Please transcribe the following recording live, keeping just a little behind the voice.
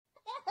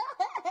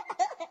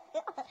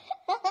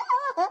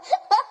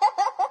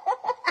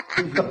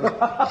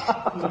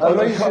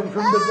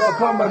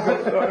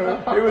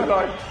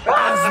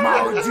As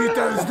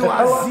malditas do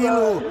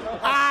asilo,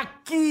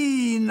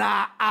 aqui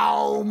na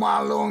alma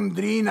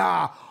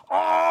londrina,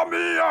 a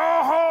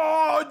minha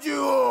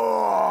rádio!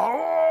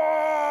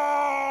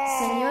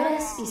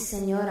 Señores y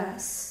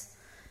señoras,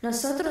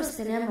 nosotros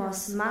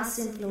tenemos más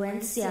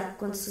influencia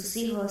con sus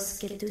hijos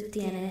que tú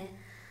tienes,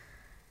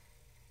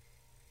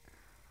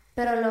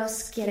 pero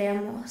los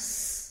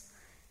queremos.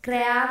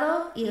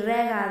 Creado y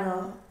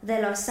regado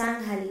de Los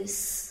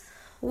Ángeles,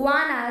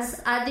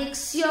 Juana's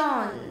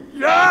Adicción.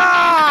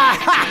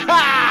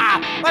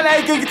 Olha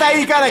aí quem que tá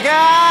aí, cara.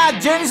 Ah,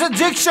 Jane's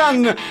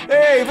Addiction.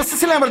 Ei, você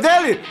se lembra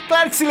dele?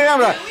 Claro que se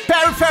lembra.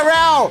 Perry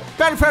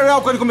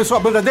Farrell, quando começou a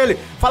banda dele,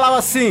 falava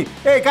assim: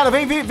 ei, cara,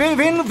 vem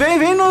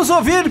nos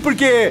ouvir,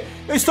 porque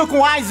eu estou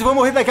com AIDS e vou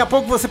morrer daqui a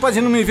pouco, você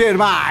pode não me ver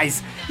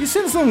mais. Isso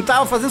eles não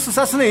estavam fazendo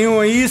sucesso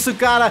nenhum. Isso,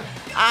 cara,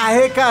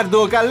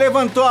 arrecadou, cara,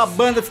 levantou a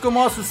banda, ficou um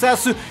maior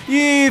sucesso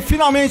e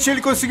finalmente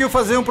ele conseguiu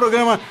fazer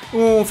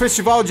um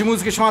festival de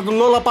música chamado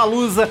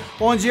Lollapalooza,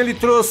 onde ele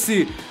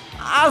trouxe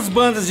as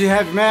bandas de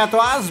heavy metal,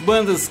 as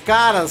bandas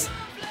caras,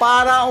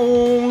 para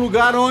um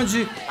lugar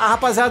onde a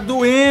rapaziada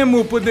do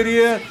emo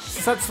poderia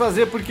se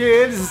satisfazer, porque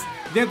eles,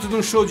 dentro de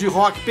um show de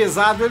rock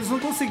pesado, eles não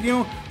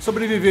conseguiam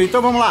sobreviver.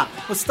 Então vamos lá,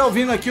 você está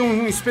ouvindo aqui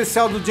um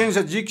especial do Jane's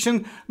Addiction,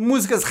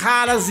 músicas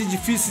raras e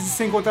difíceis de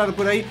ser encontradas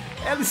por aí.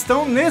 Elas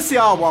estão nesse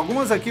álbum,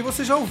 algumas aqui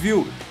você já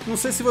ouviu, não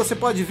sei se você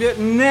pode ver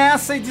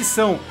nessa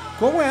edição,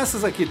 como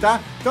essas aqui, tá?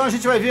 Então a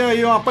gente vai ver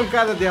aí uma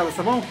pancada delas,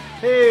 tá bom?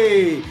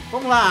 Ei,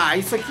 vamos lá,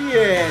 isso aqui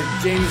é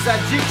Jane's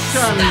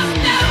Addiction.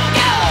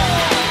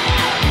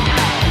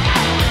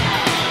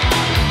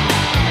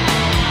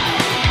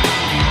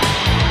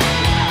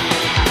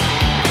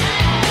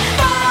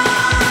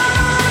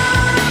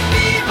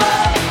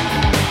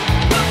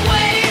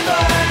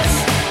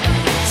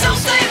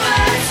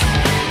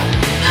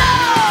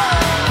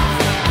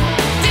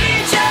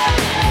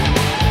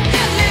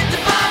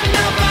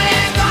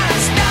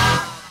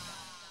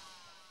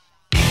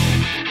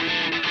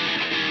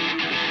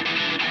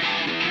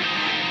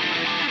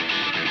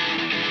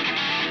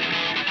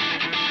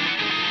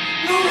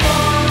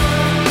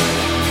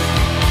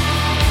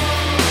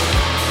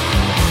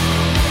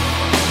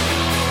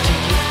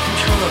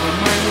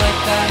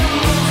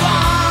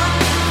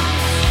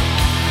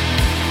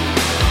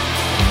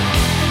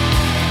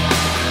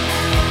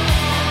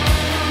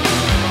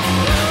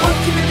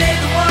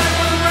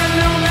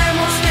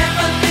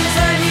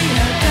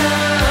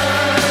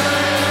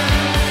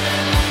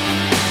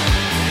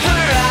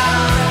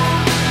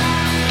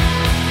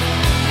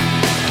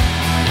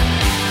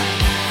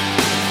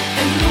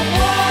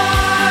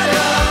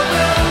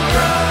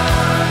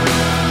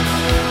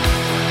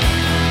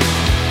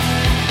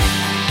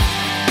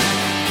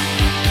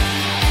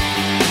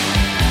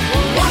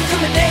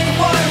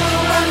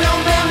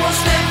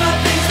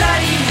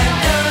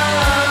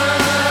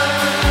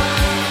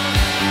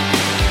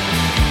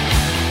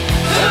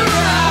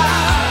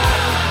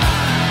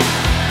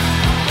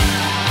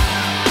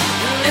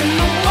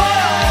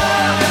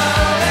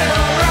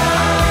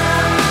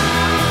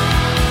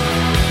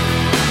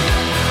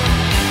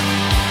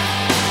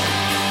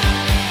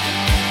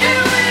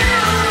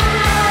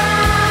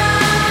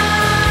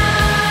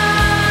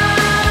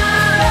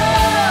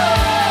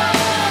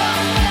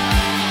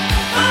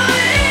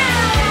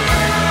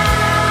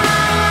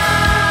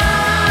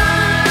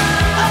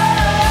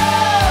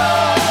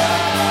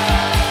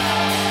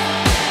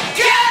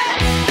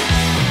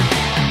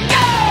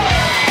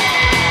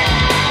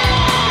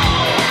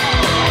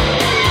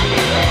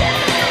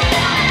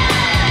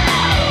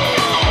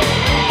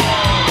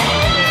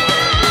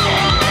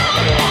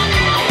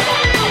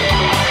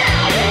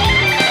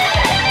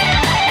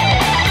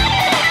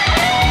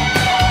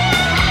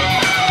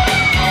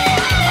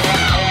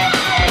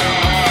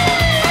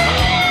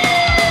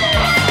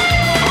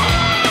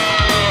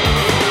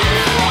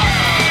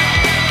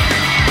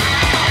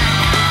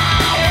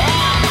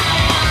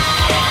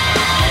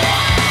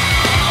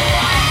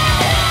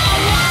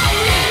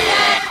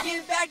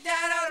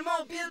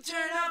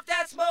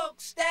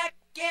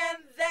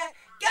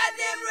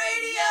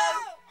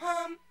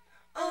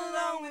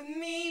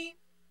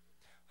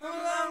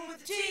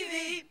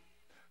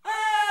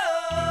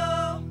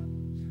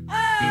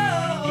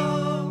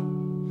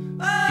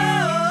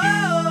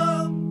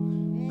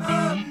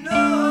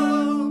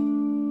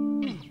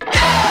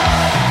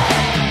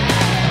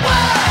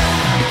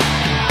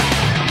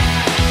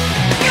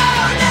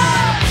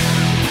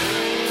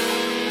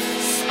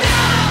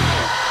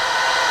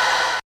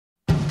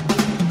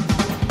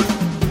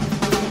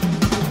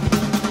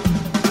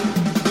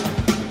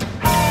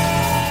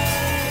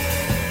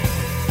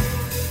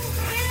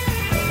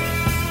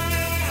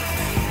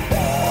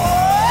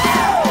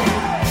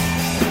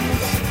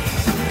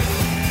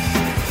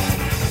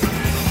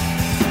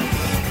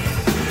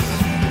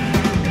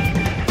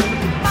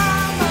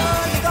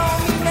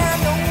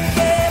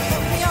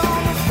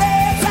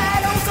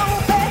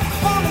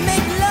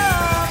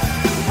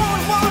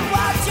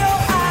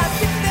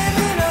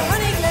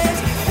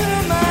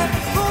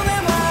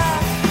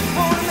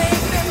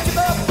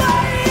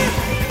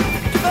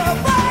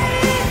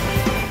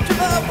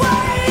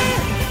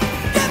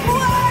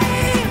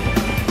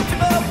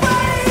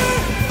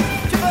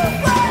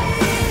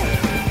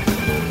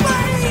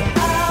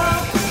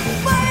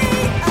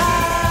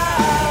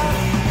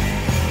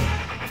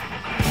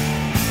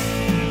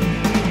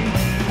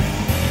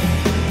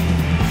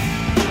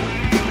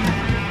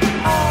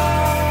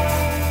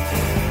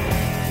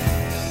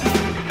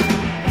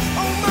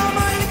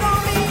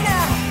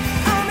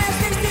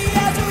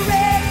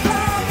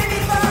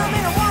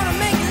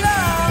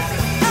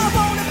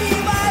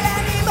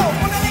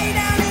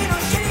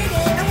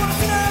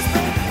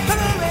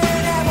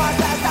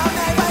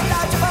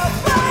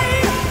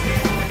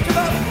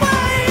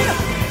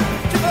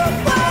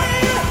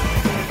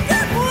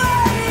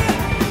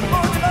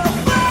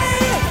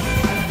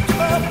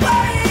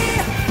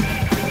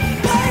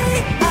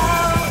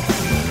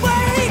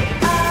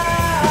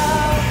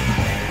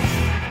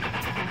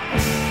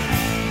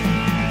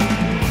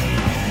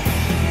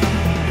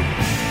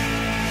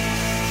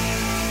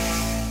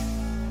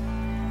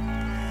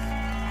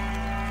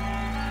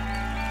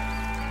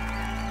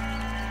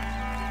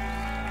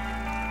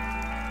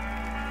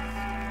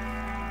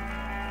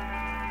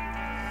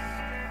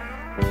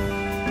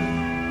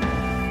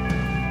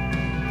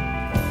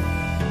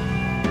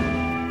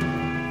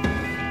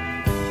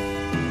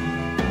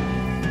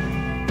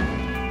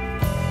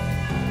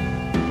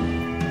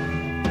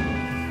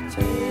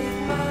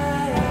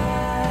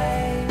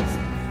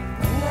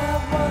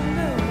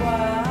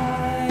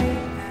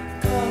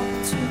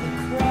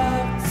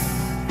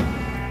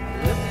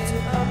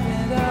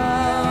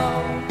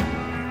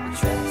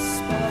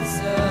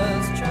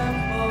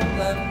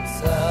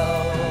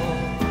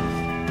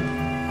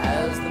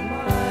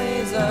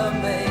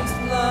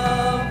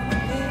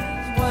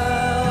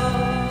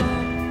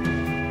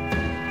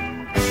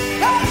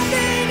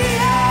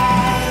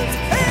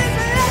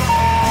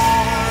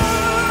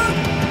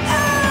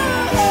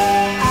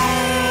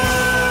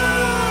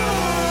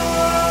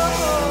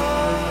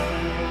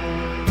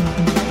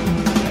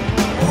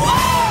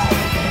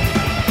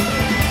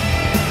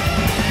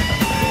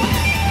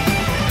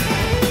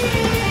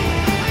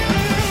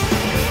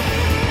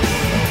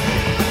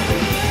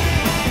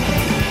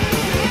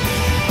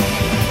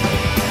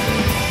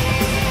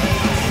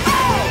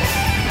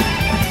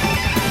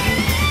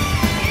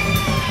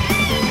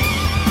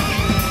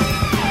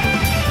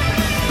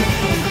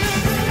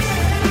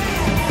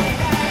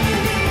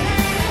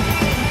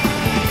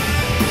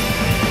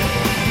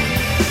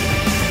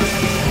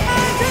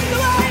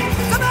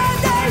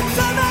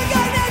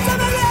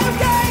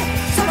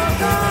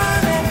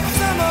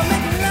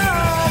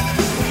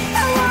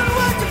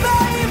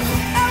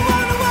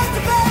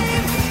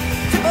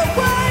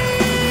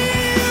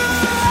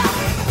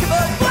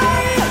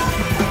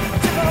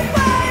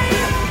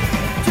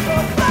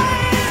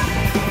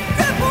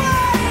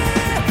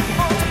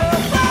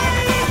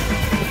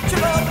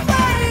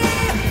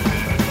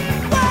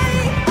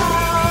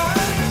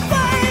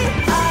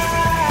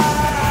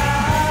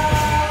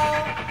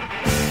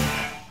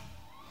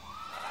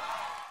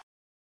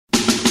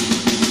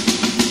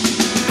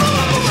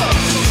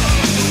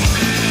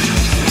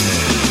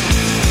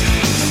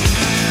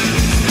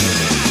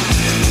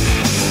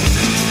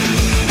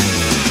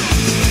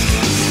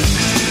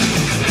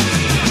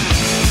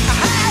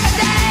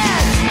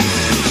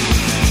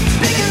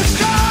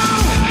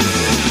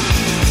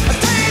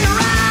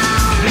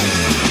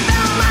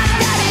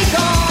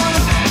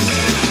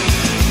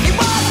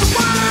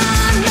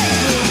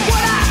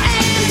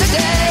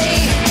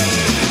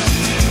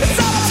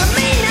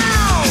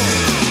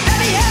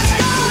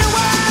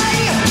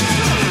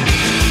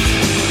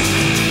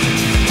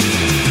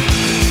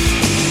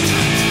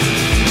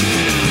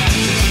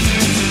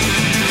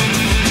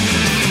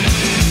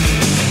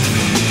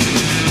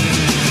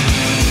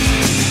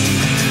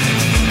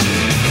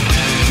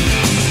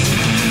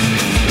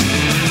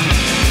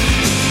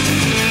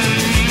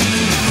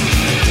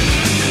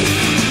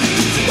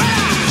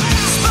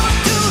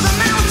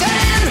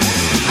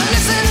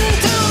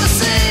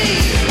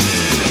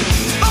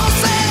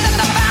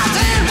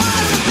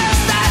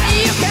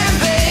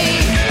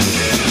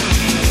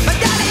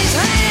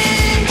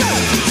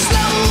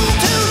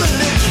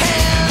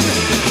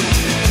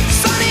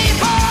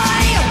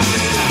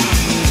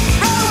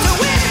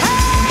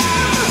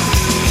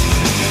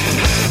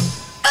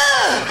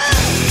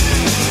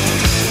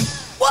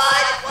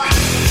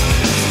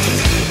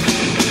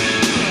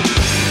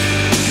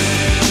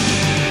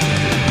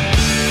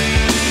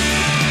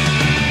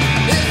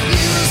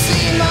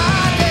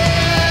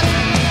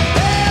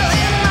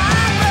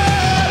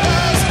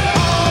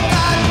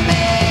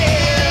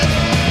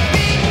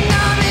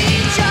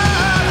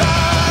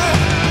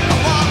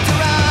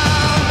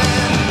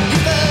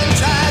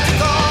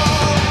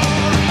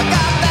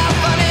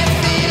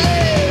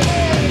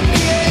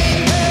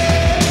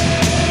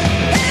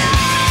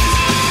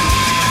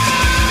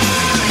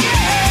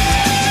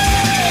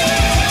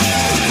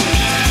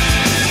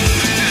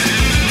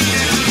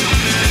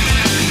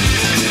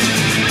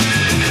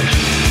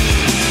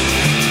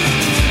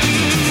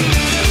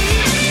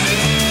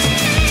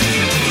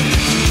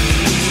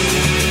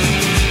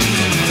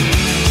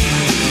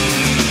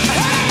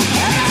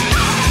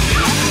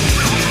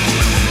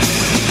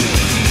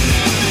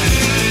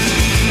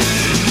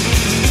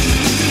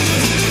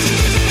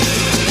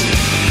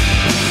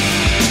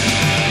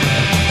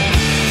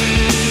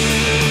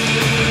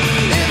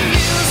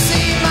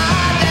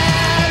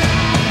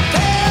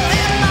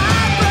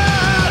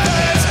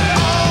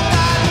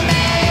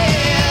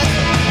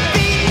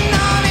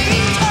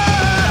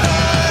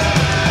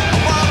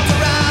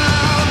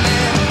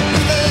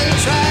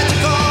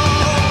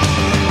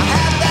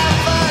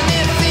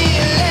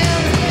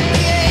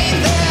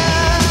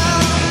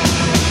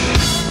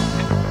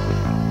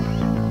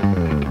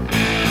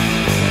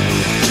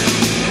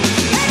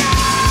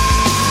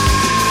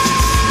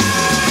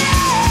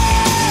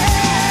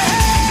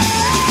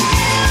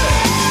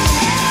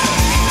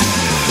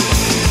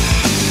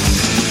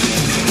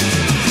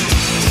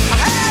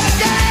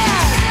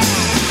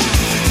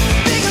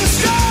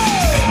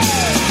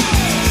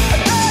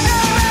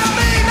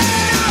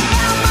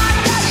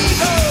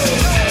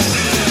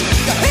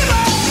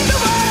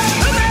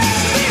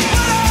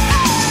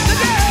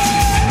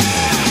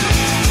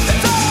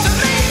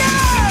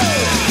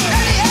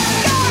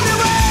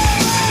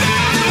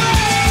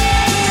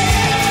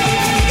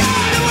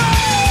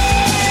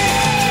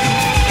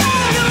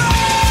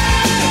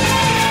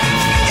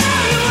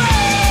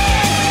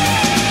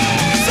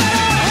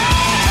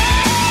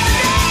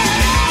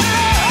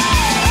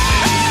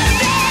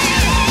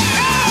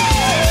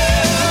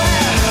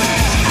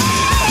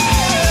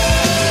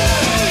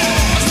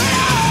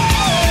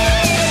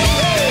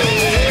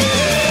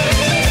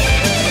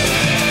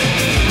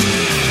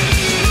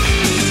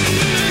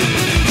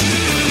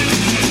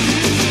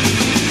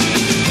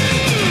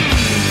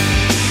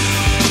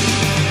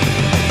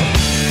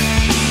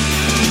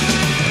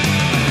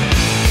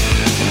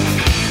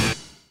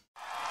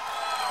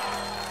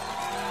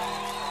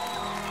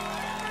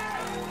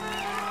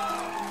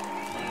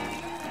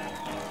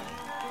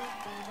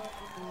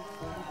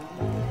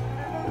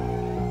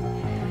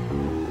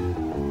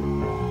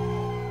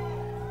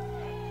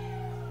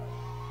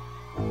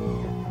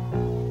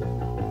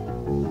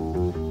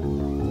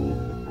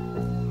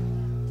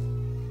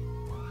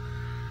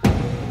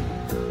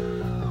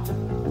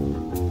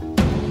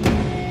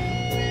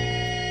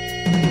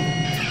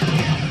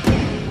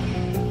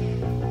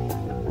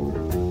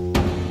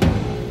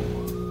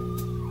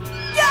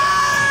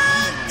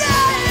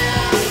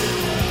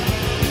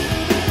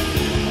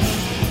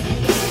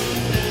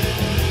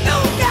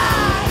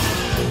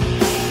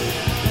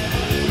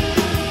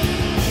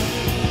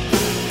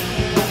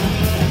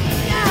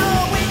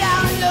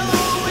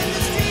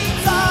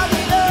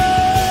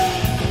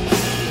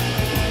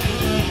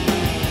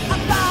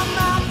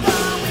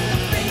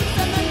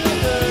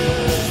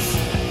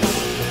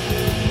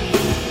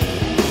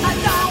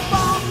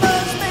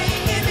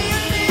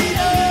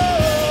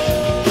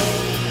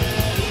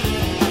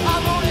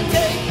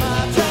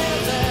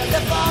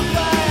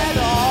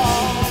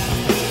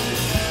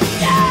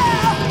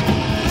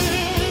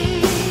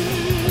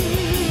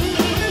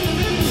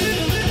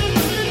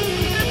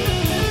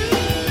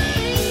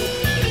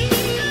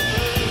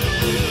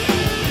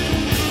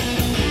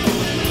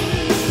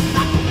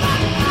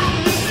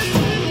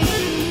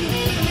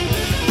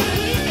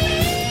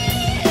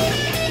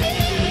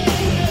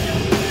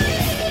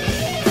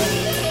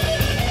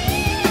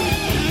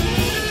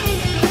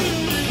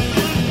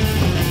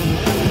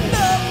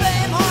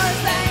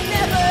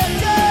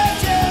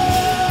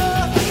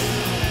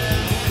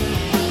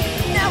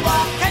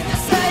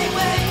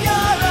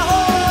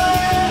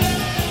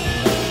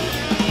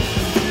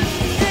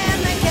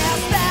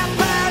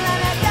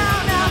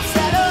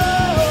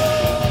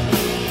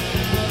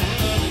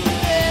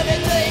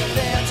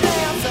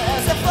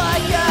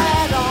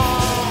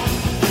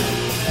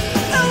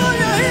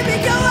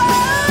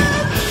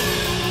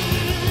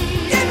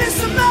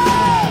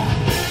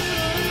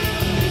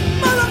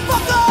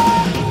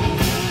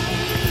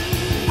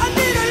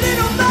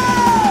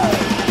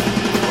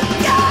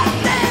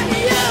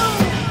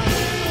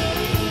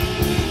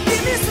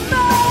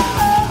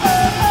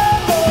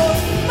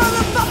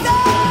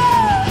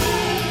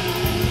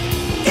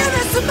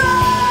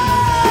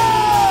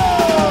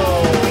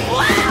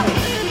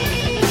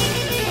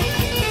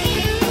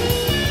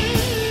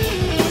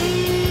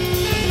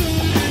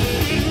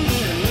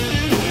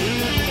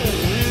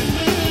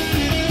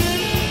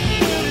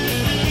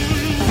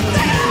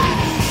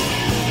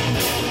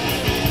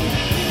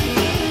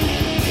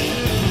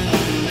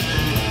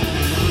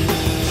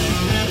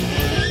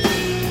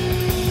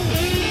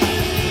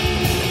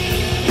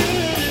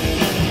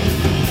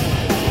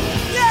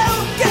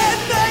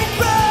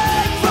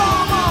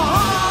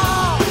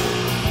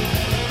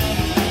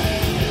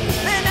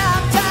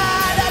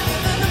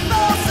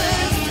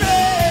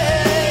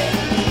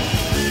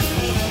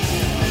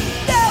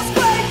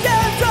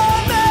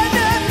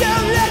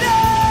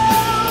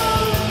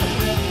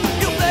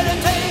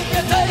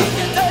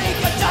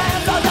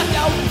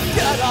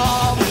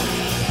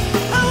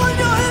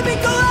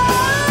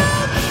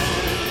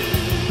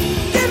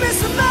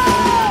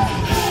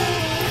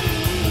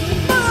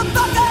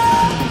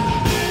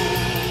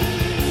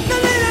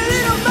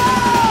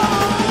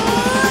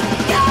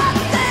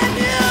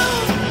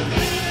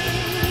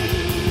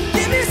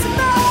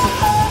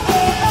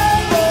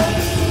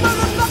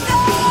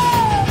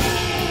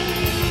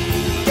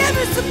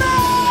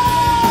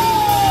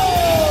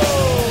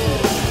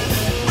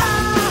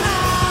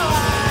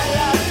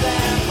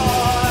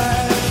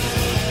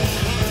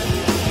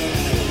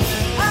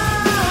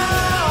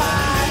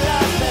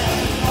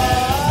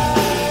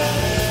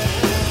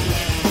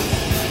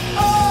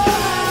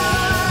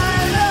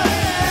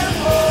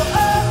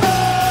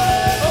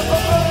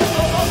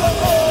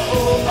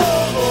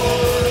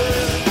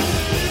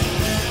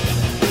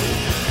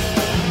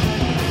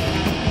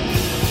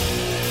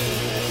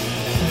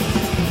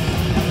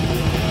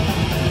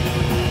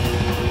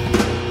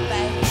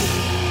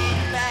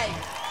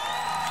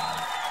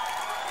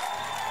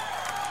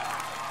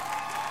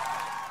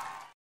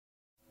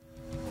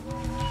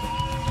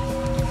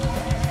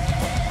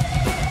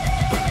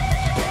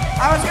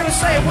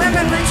 say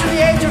women reaching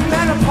the age of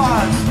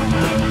menopause.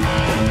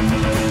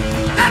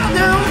 That'll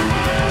do.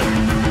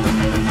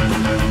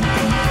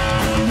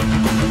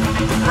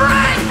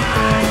 Right.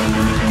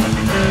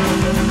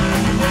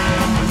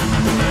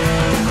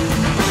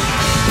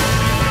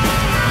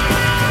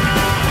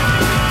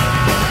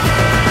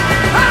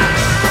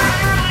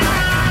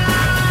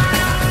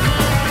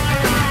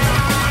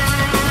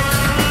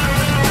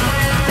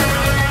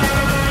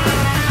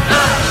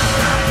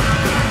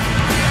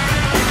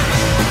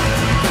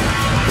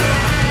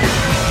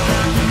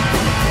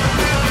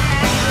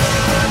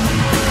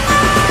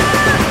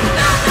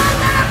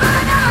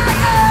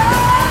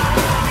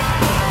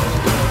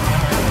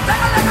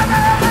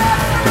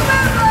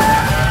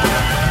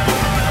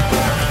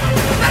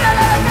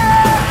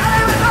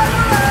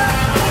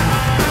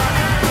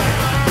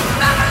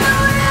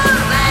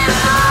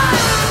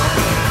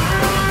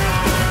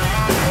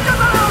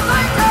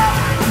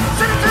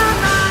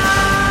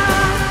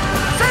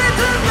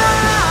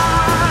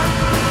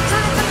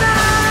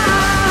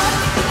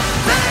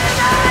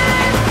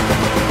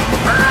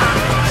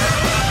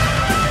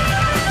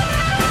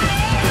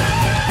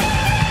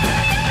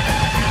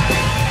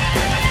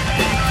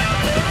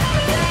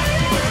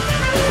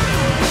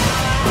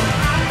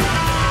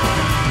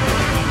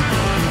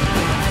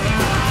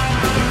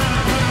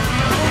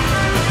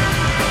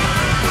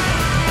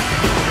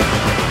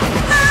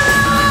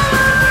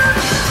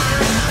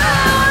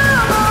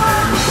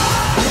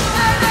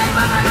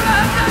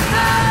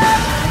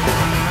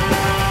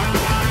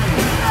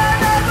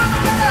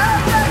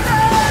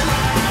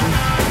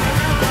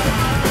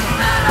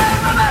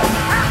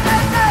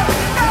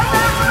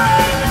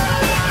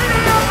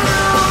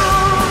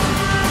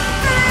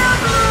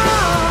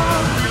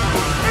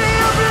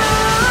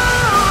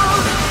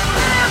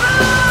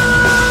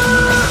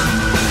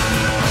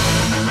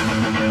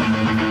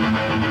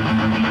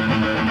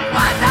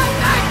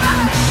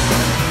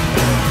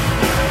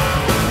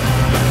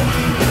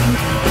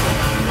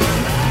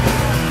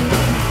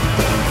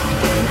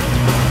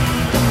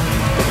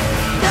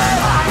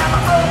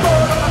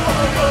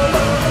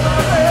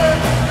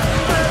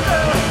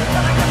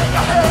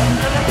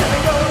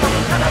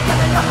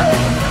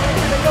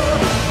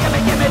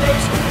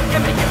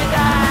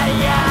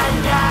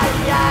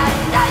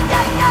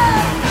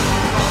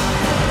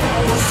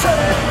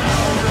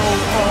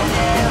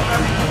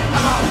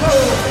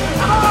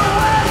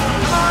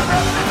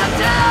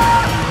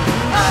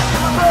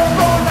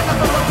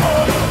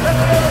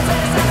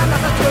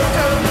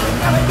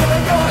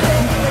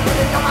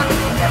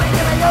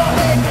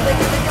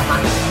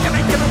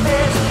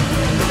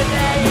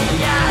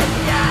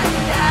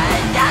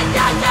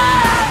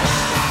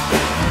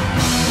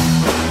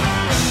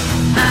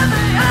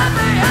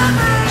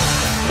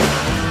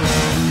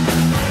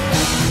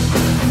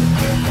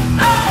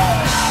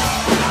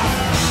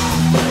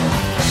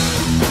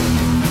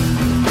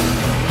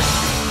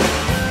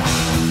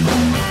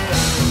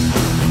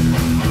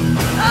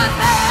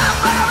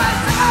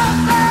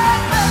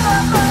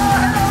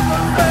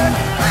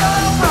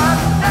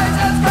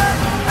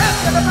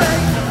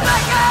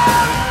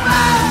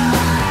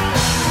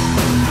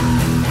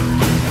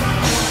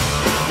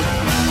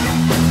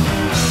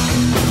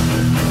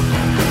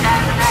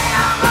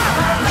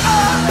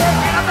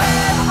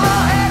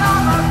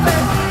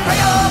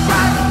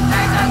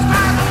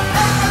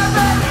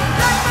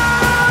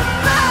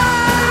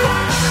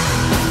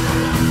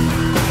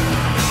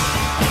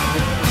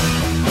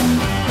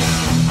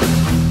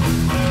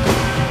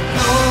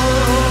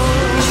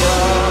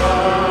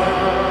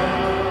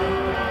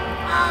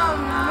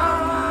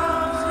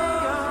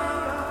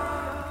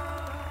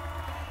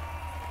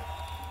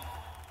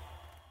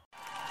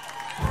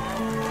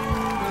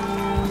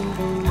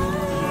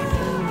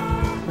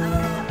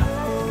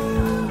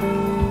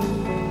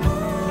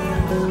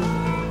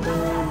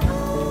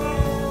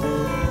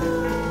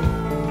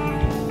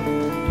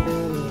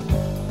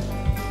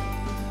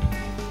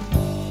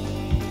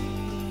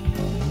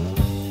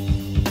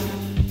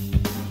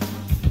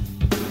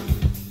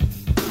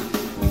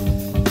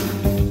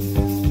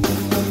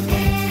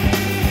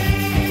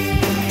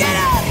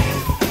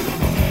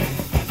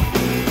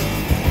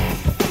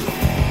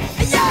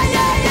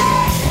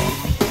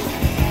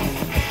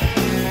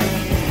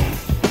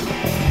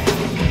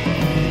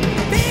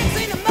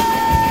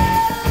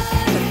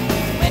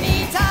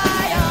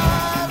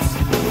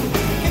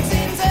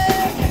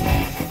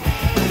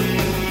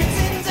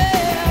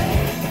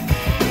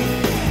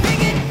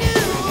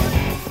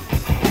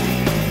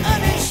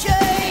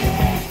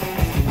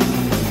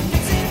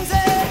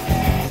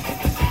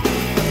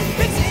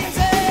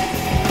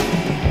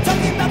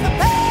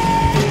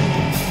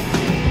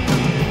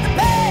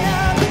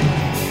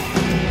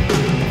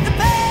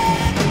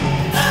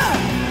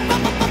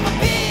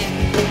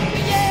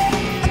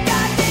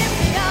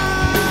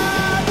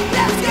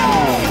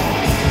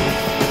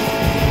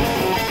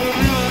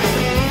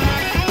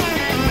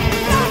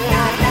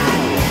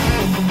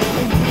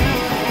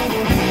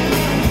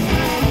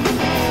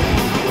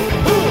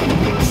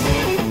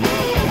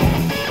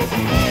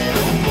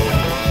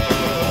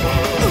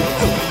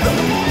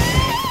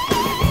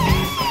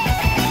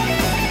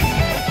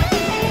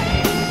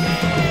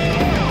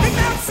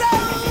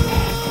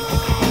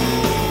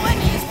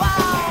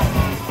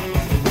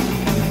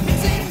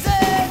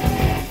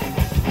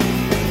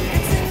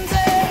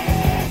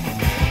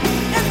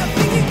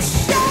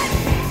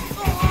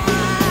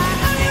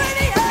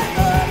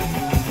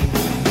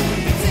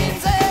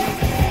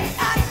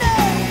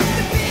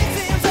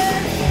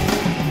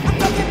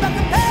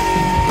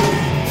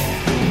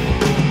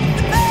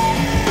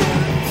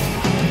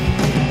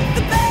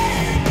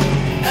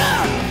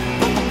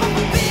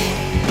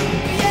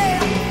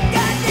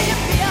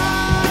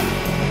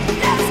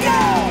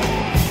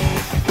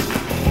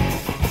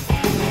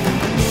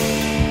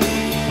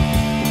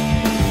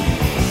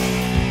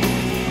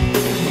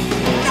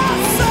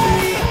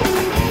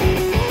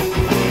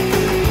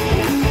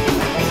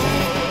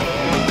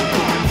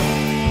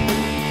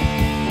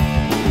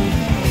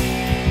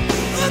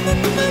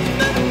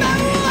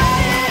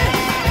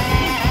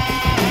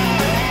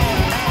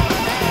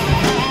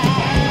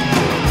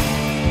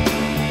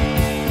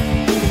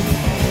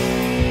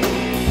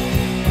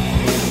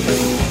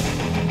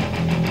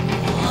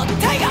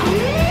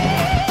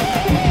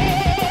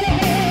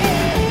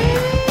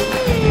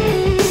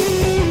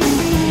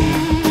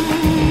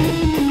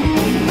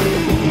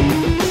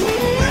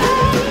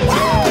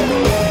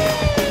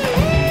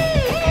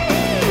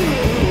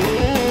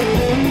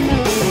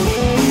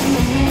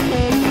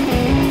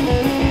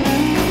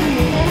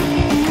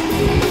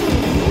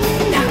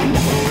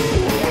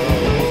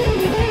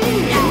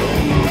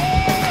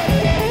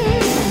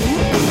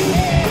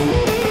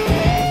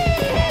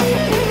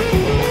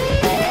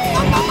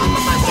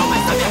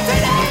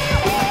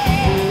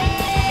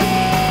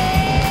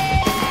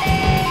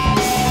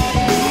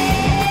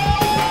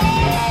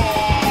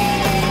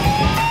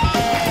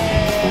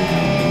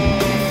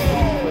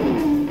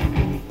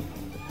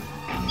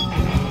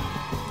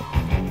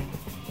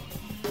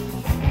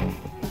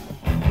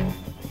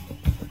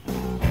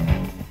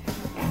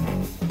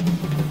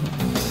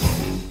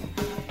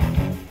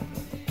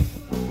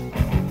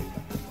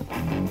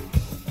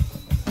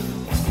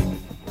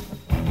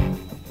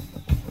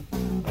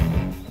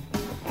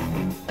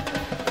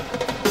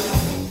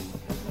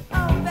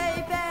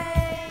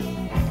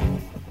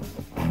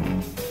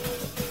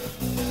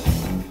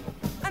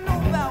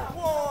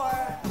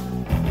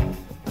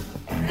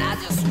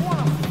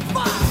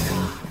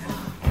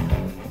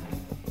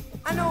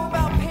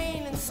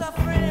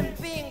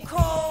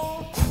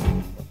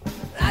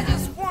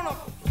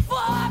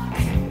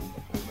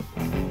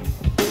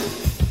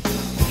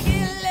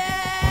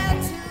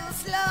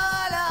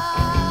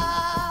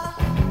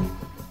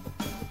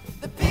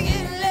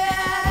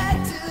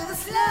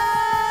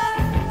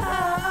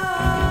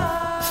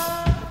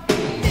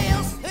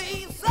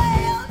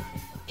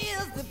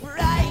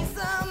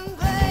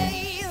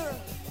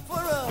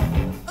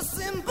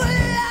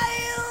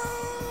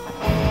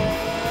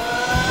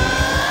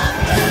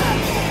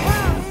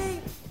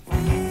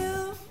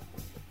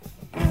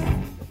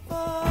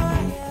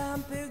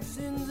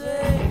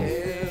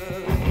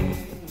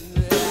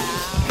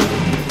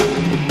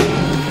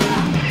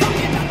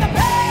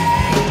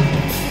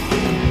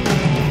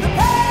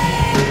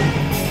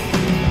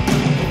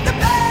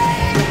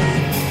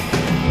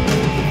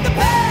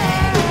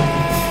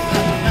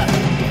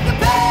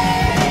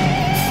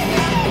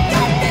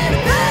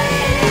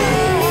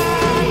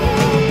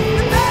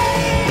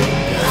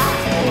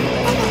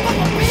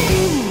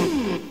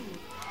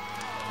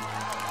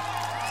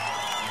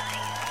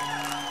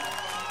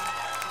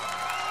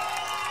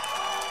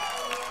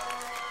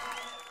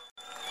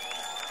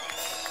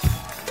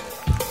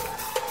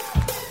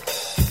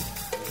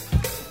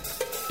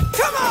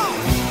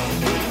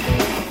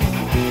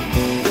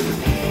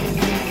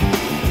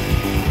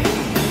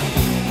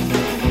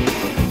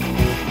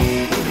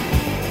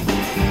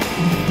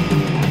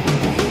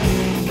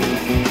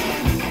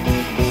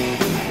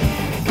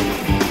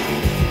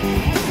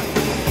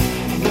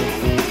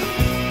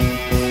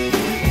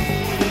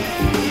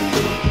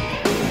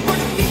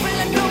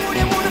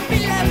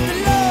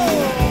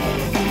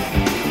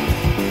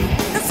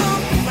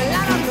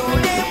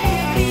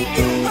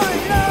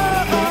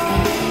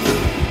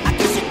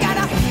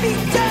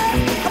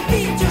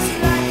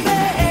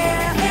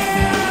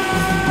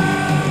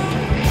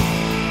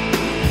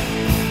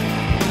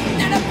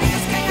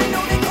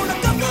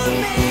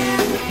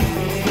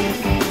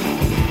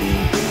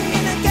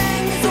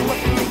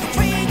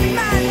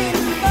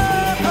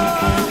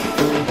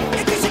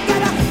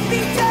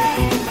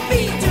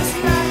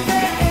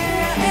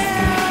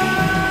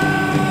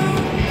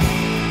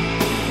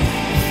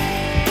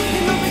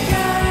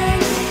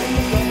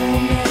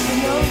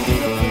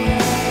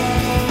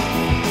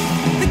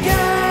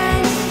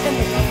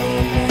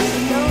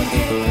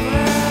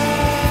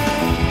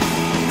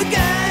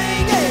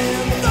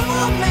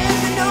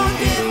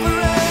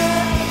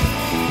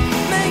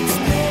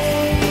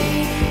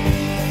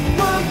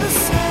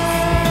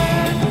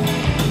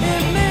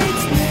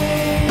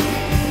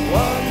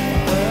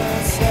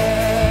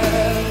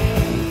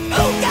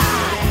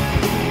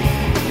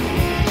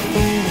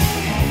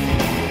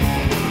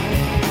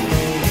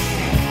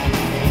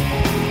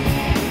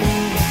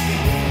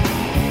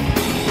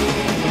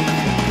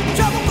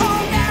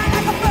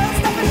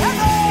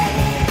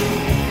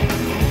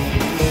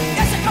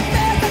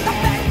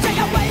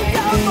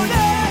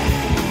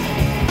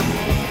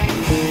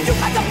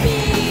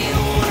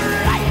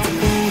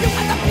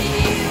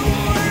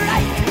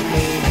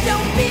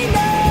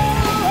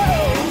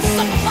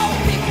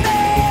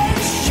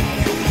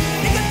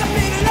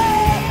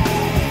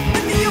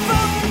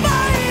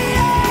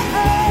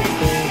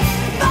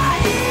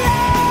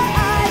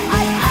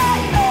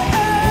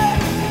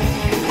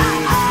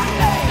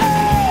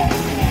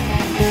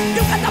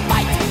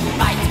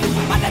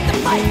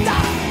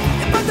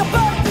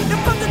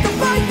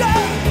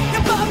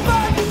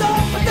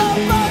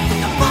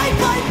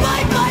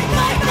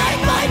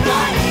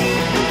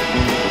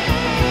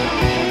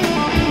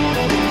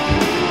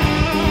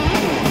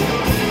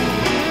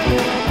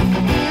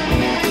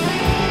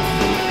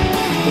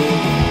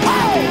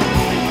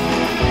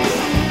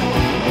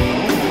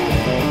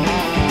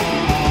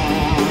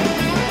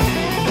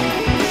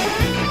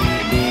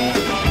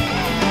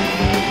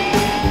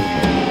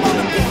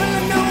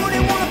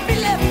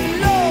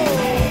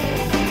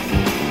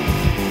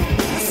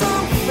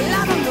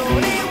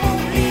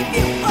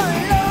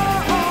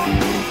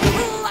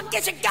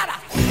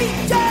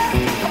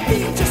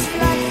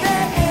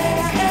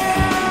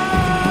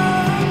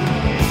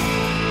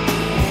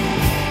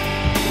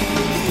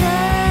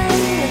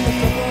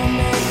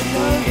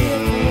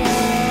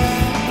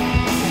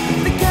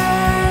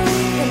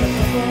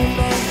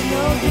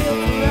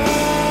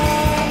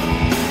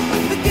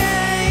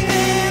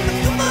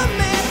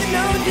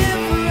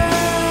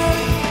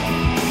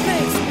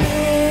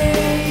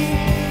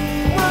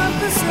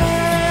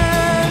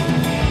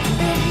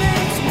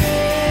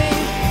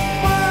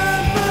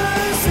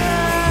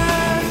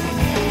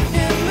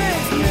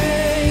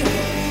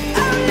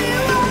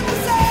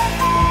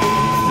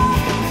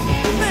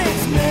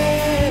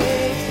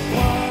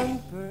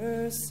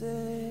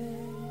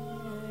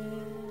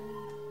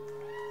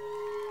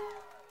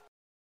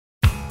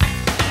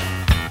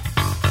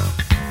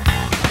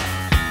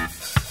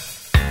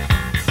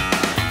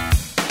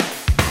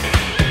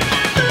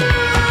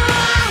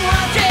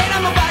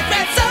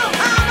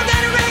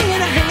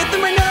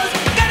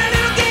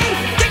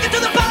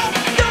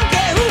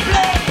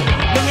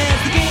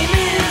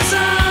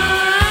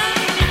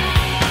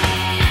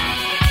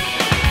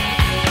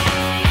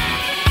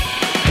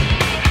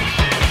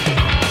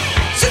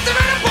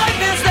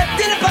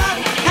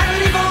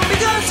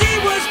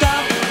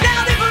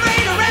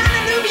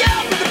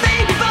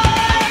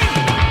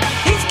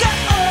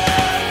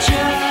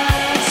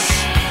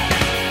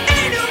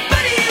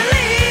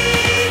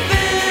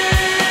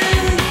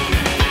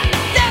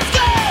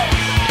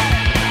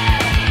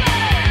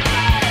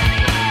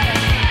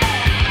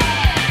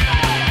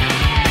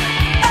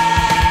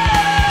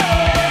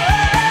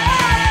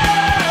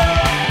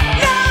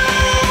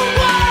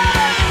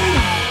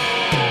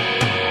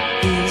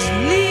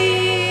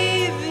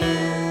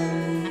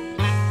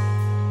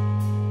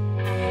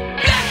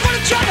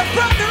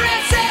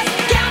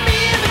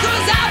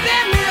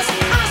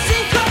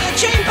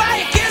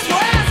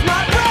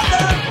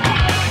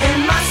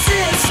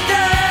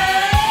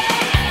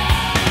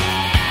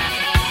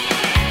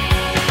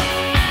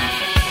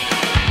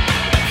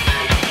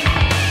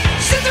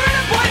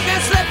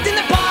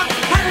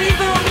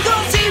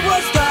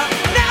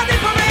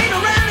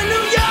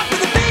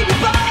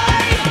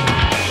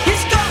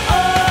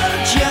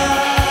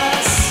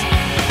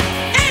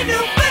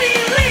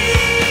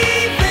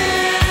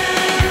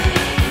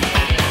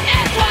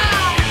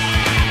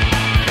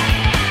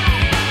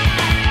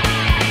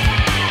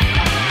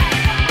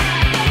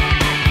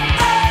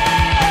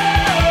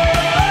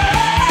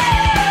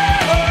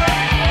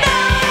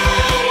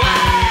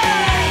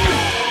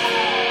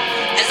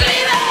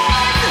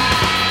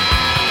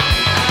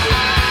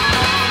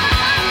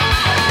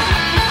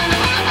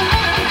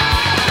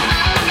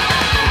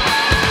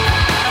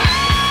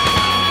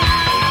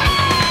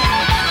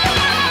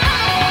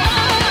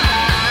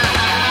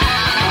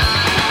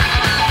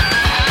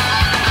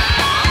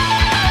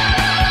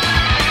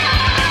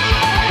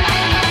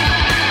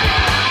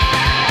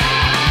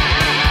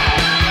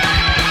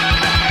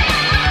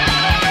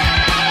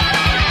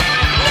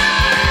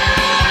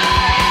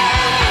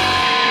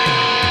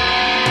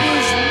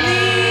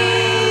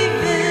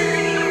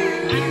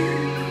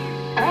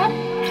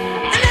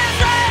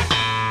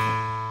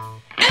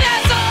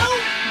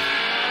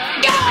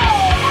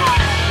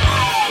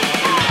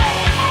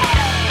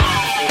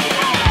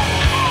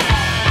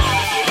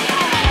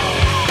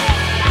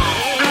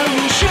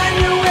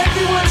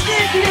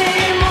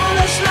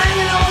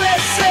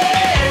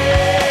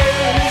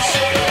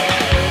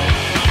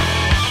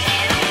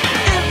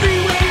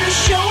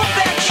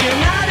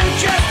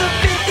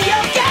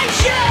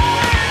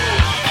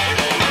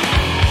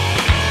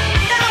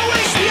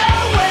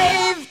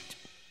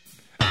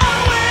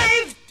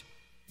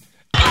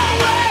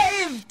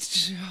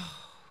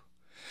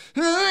 I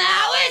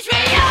wish we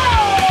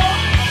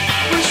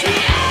all, wish we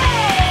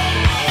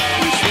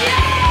all, wish we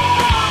all.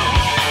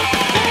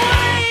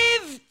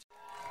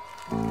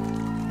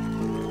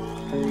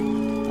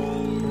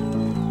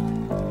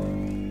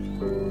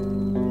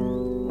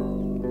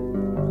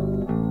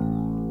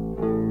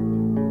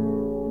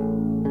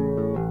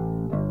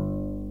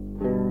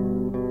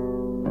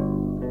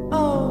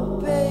 Oh,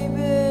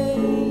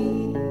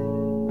 baby,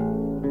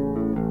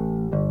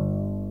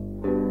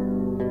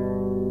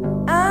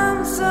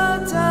 I'm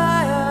so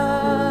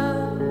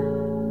tired.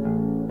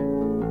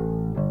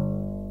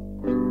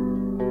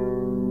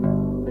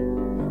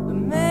 The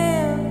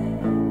man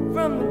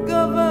from the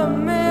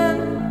government,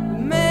 the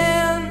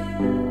man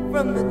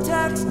from the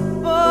tax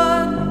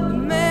board, the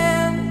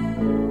man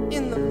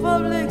in the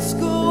public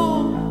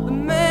school, the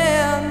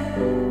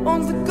man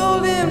owns the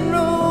golden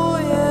rule,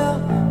 yeah.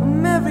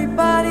 I'm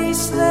everybody's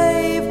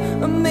slave,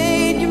 I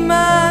made you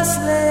my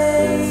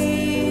slave.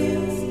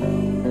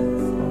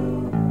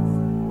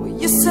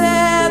 You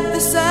said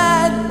this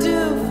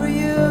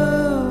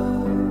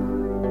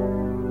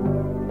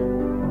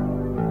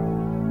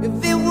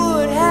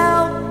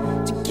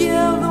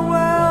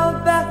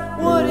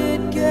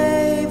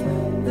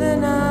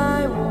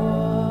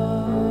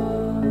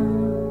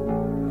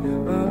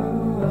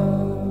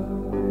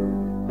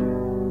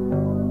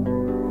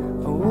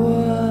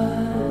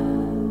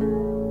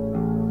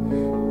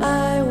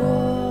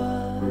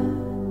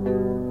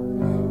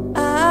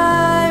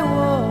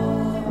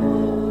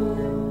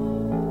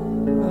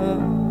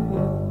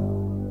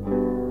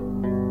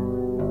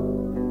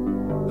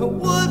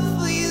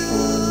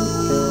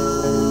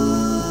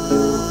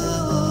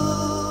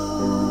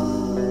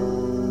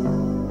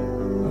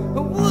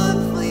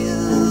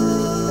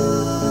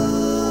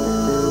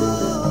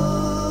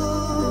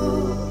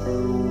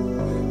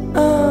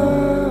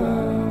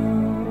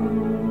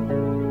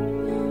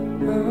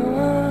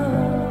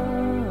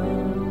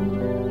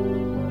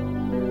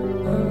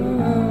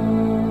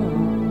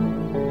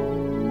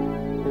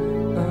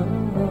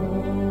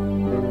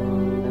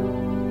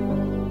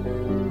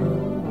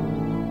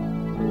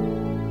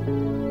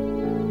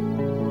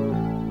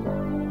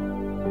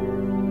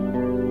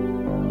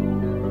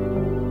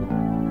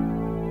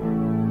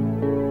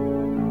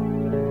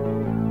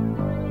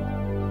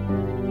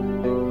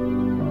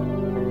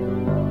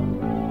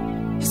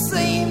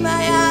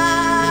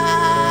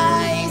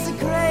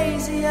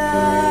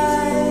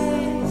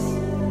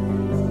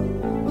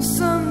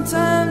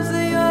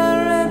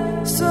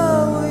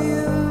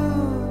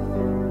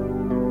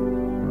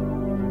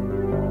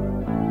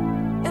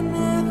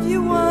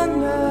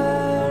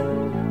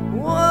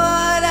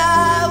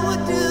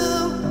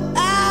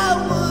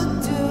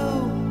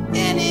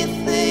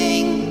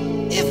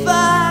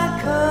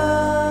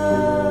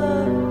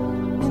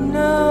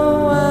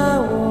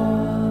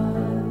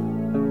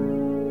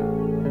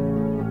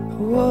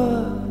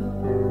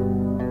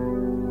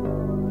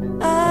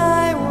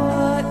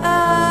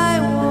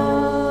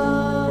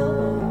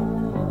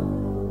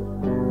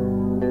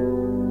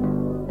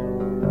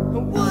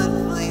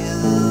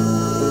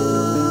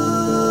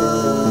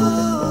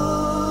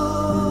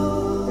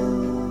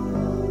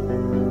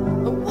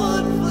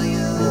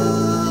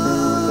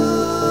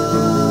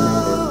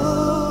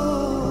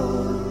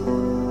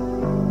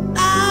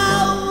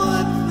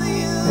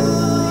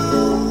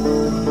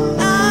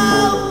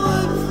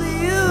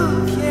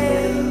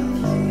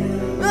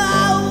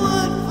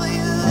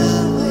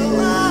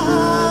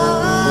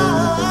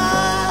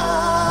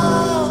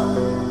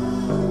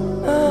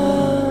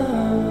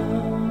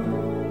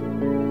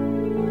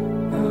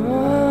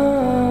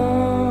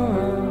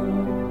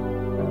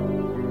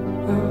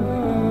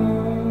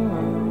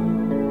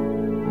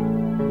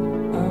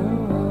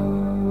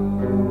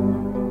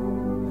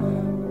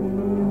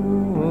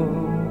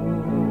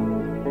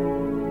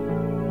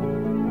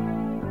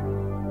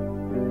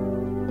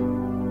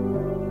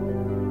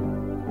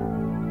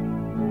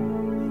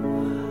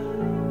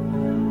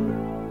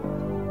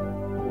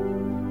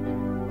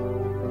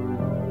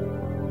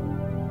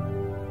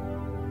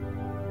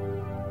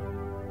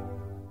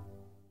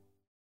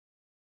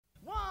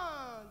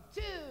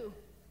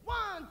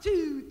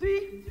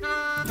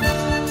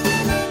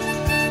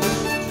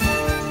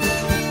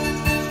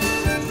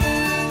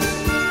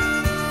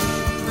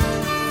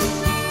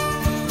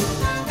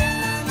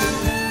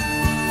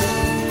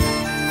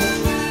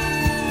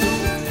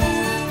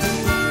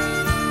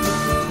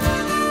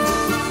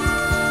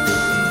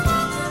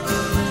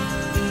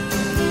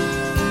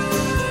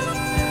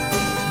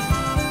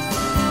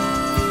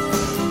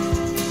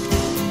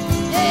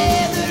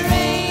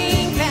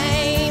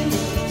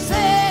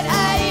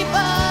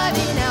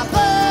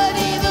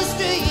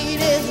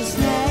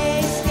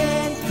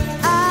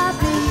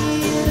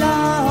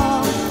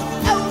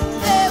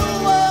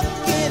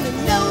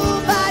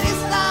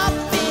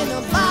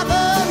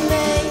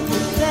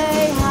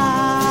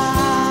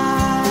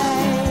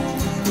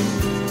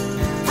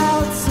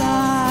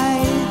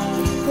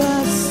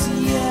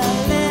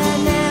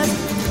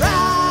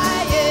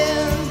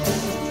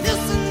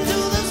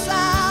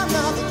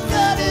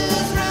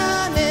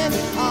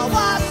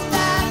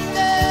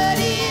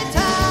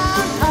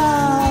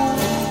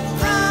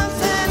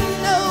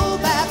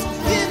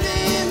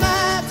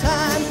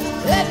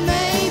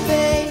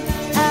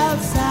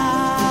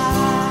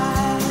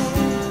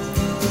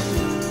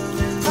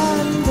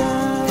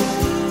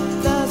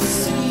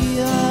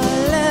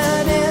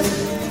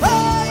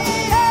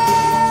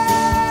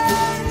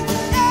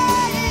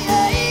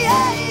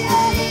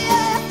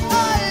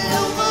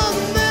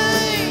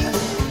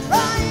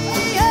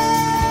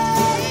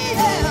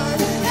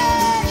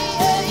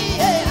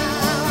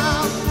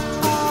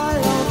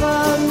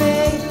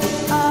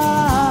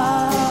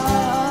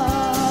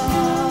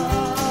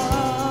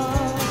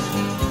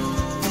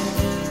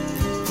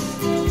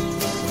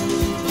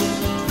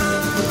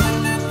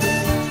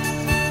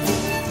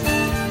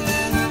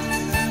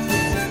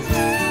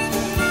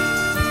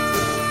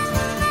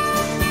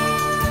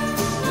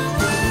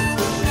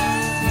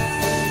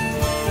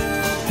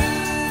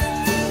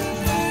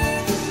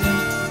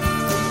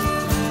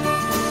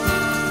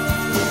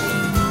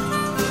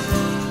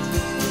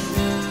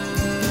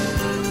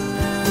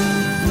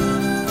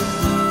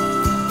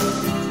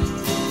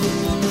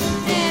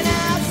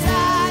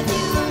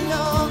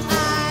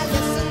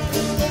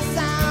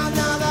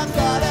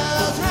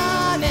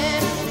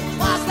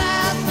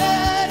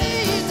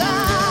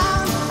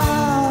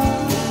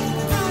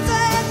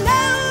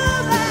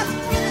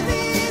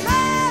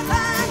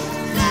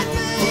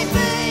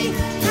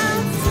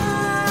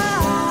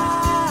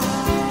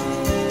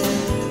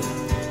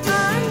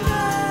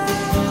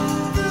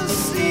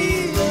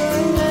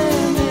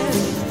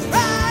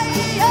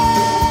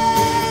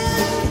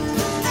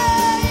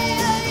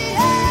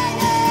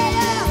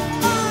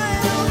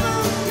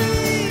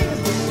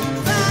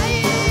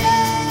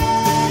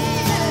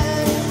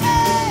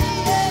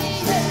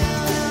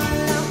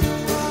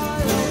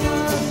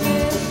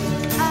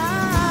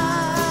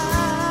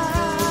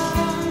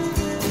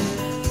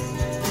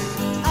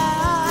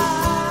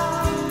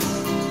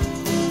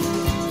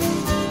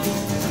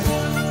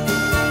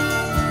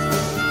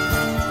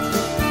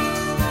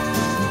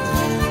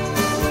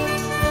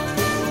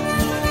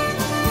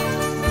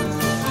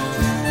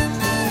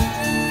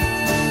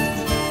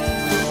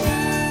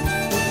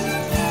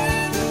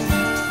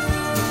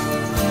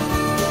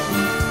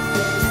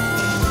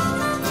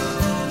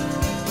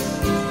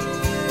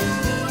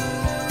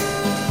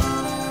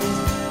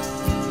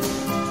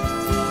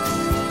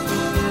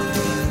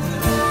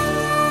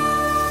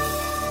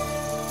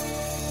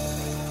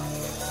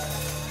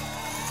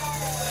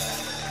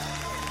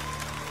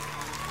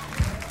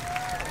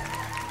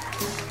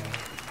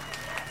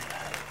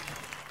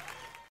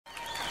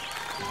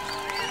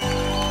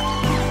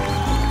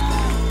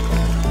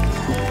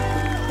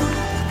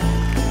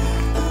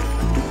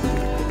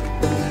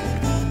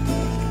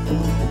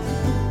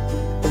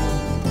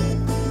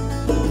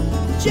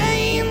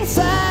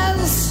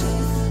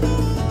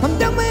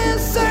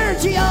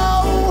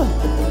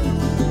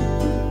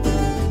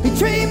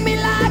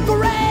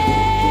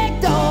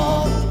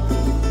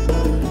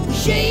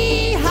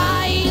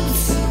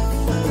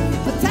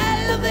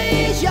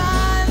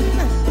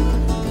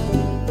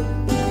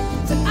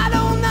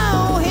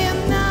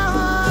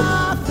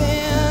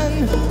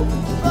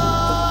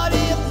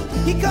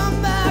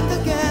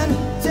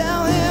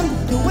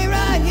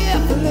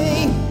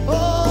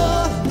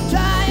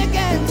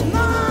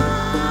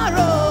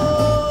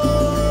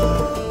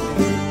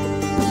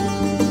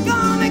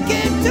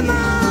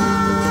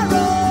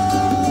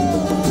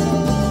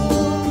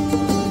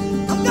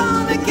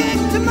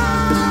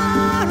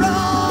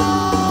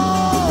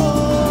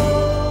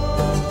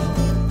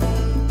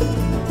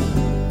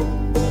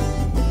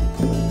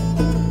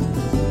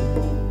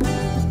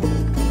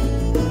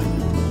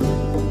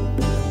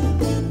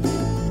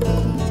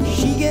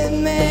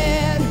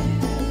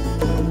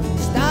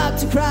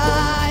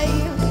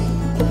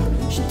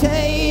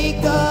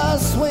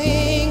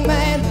swing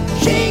man.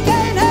 She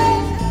can't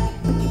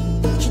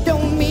help, she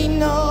don't mean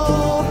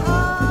no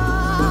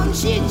harm.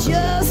 She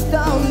just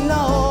don't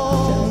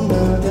know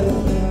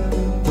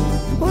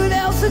what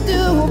else to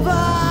do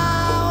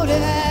about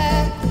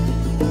it.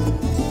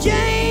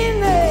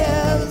 Jane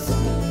is,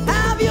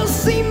 have you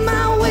seen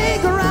my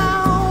wig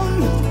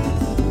around?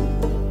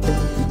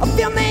 I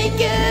feel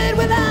naked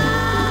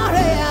without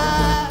it.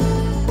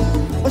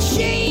 Well,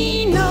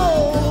 she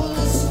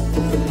knows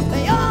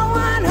they all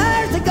want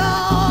her to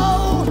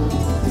go.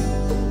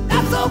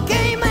 That's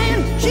okay,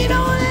 man, she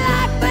don't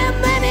like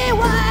them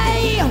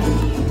anyway.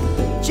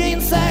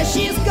 Jane says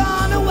she's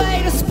gone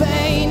away to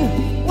Spain.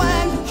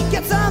 When she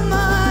gets her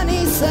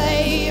money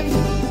saved,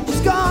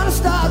 she's gonna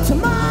start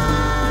tomorrow.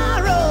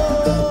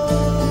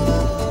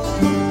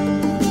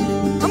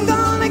 I'm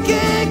gonna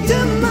kick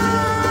tomorrow.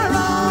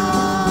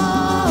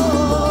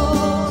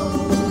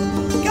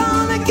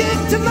 Gonna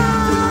kick tomorrow.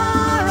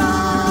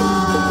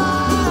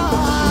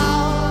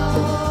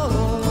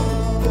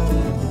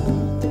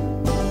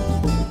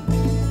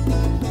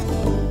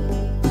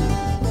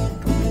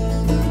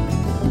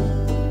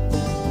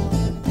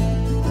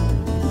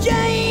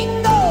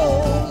 Jane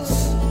goes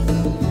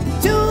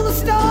to the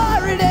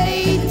store at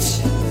 8.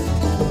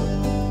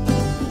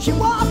 She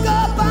walk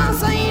up on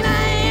St.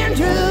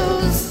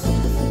 Andrews.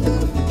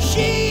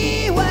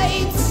 She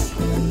waits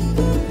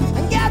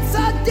and gets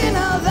her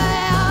dinner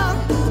there.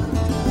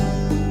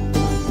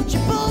 She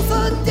pulls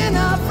her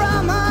dinner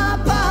from her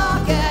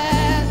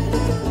pocket.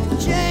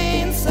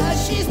 Jane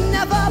says she's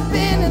never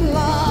been in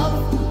love.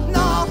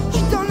 No,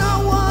 she don't know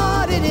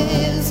what it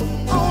is.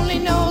 Only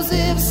knows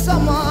if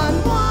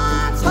someone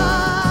wants her.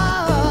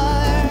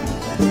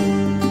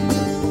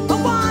 I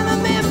want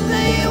 'em if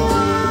they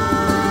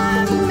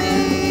want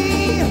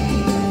me.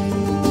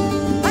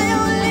 I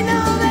only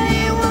know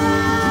they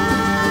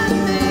want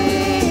me.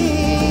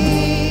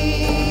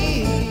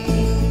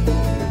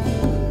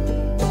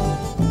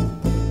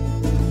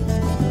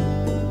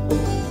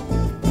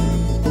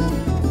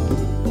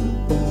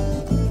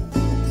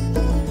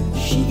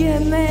 She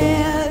get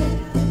mad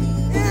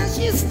and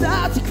she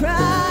starts to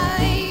cry.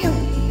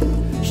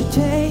 She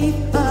take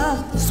a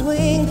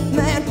swing,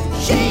 man,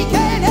 she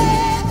can't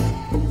help.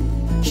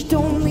 She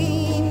don't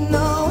mean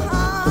no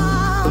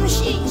harm.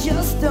 She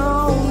just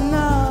don't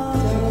know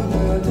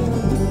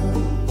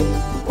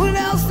what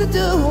else to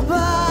do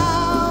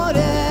about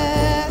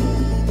it.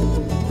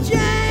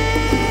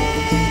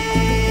 Jane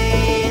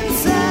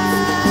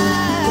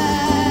says,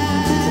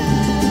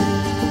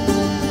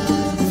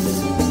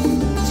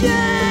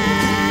 Jane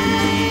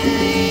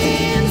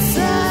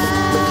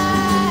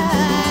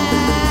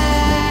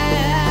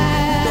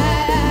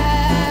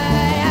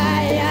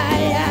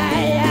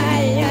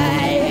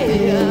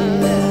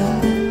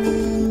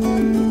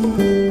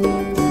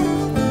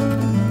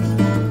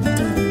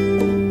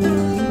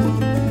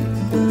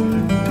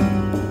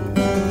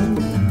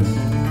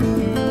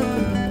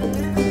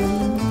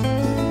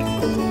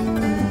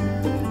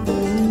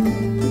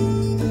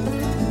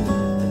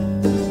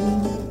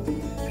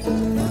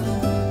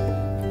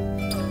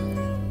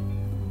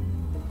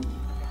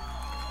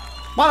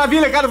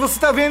Maravilha, cara, você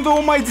tá vendo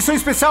uma edição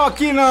especial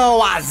aqui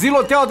no Azylo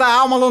Hotel da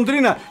Alma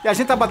Londrina e a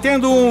gente tá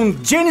batendo um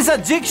Jane's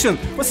Addiction.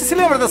 Você se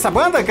lembra dessa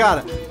banda,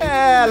 cara?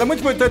 Ela é muito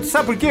importante,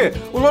 sabe por quê?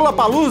 O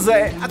Lollapalooza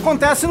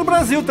acontece no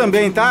Brasil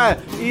também, tá?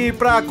 E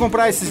pra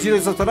comprar esses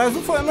direitos autorais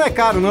não é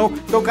caro, não.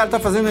 Então o cara tá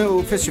fazendo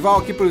o festival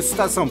aqui pro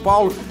estado de São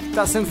Paulo,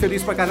 tá sendo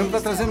feliz pra caramba,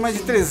 tá trazendo mais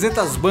de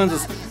 300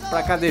 bandas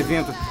pra cada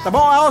evento. Tá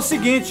bom? É o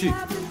seguinte,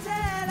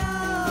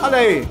 olha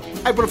aí,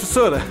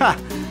 professora,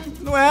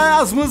 não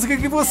é as músicas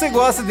que você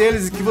gosta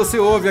deles, que você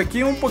ouve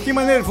aqui, um pouquinho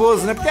mais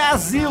nervoso, né? Porque é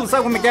asilo,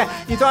 sabe como é que é?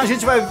 Então a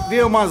gente vai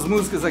ver umas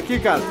músicas aqui,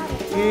 cara,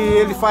 e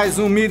ele faz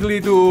um medley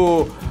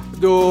do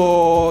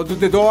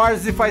The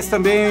Doors e faz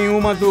também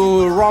uma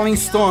do Rolling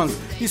Stones.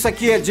 Isso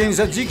aqui é Jane's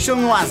Addiction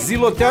no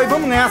Azylo Hotel e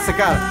vamos nessa,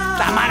 cara.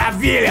 Tá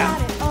maravilha!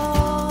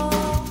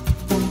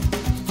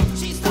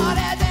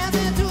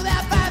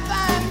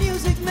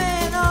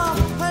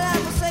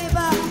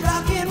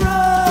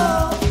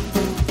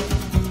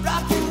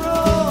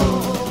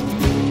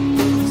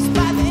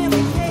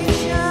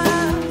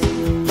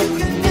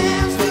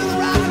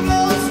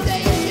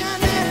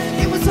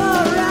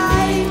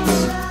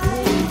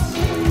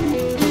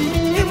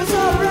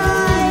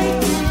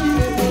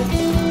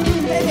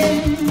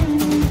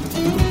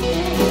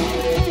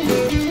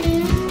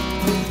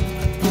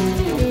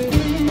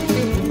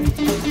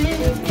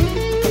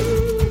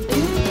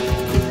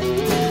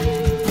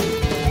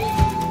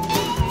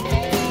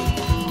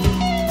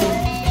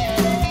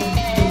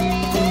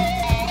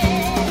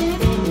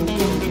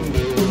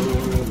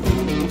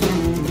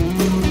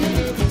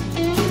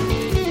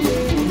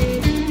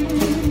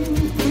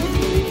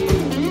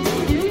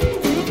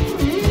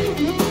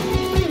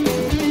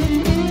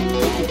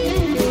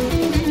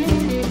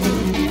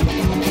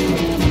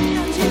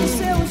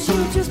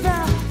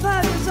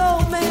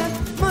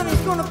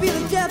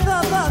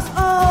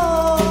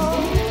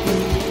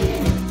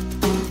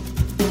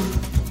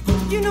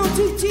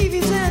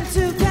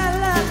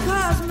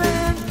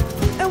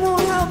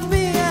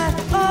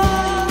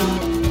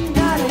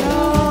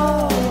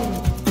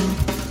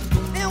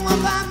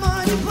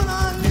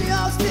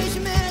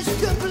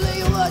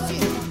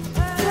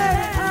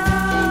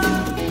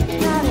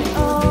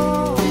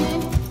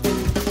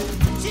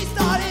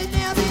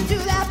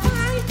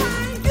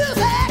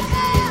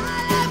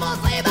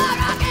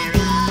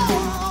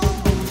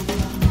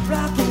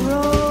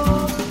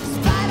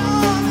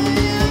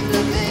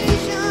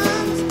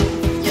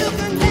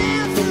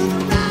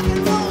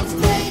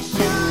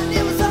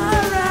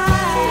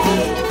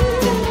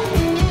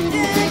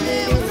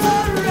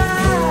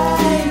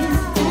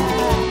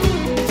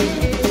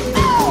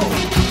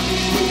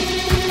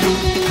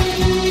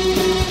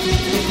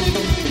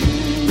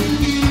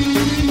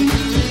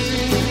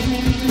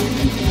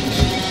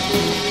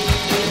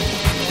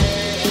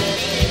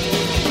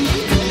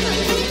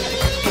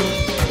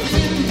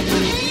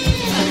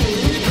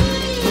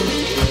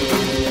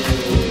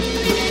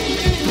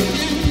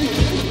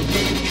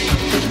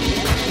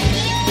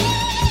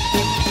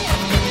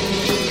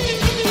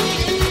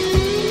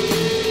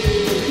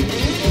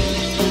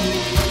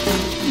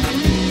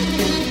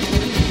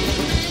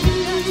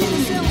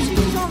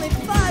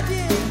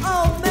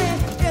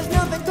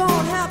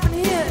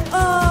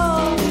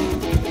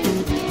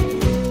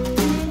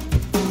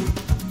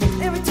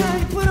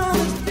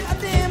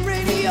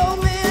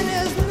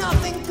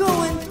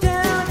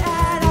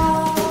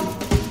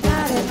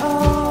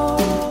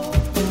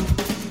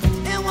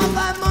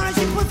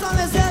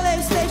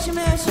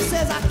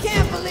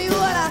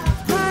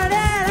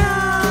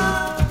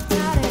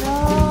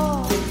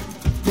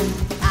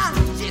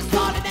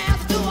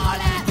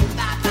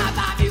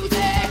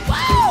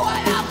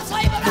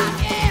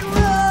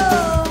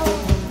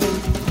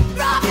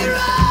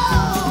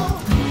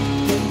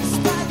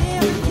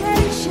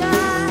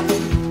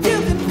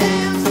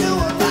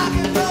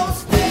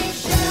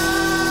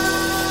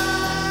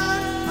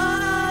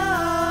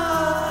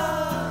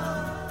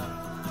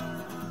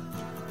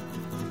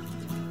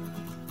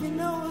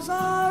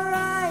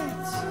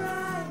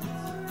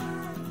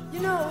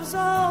 was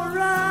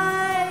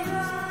alright.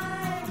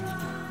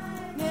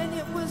 Man,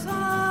 it was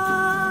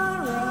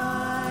alright.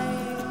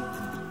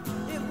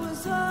 It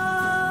was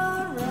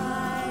alright.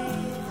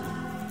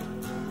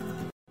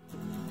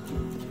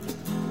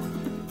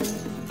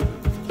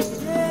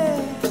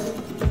 Yeah.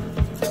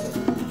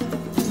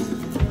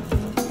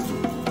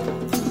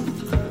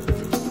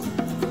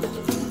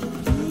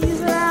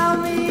 Please allow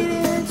me to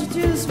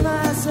introduce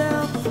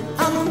myself.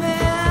 I'm a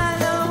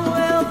man of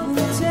wealth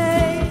and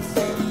taste.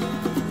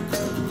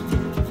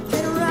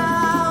 Been around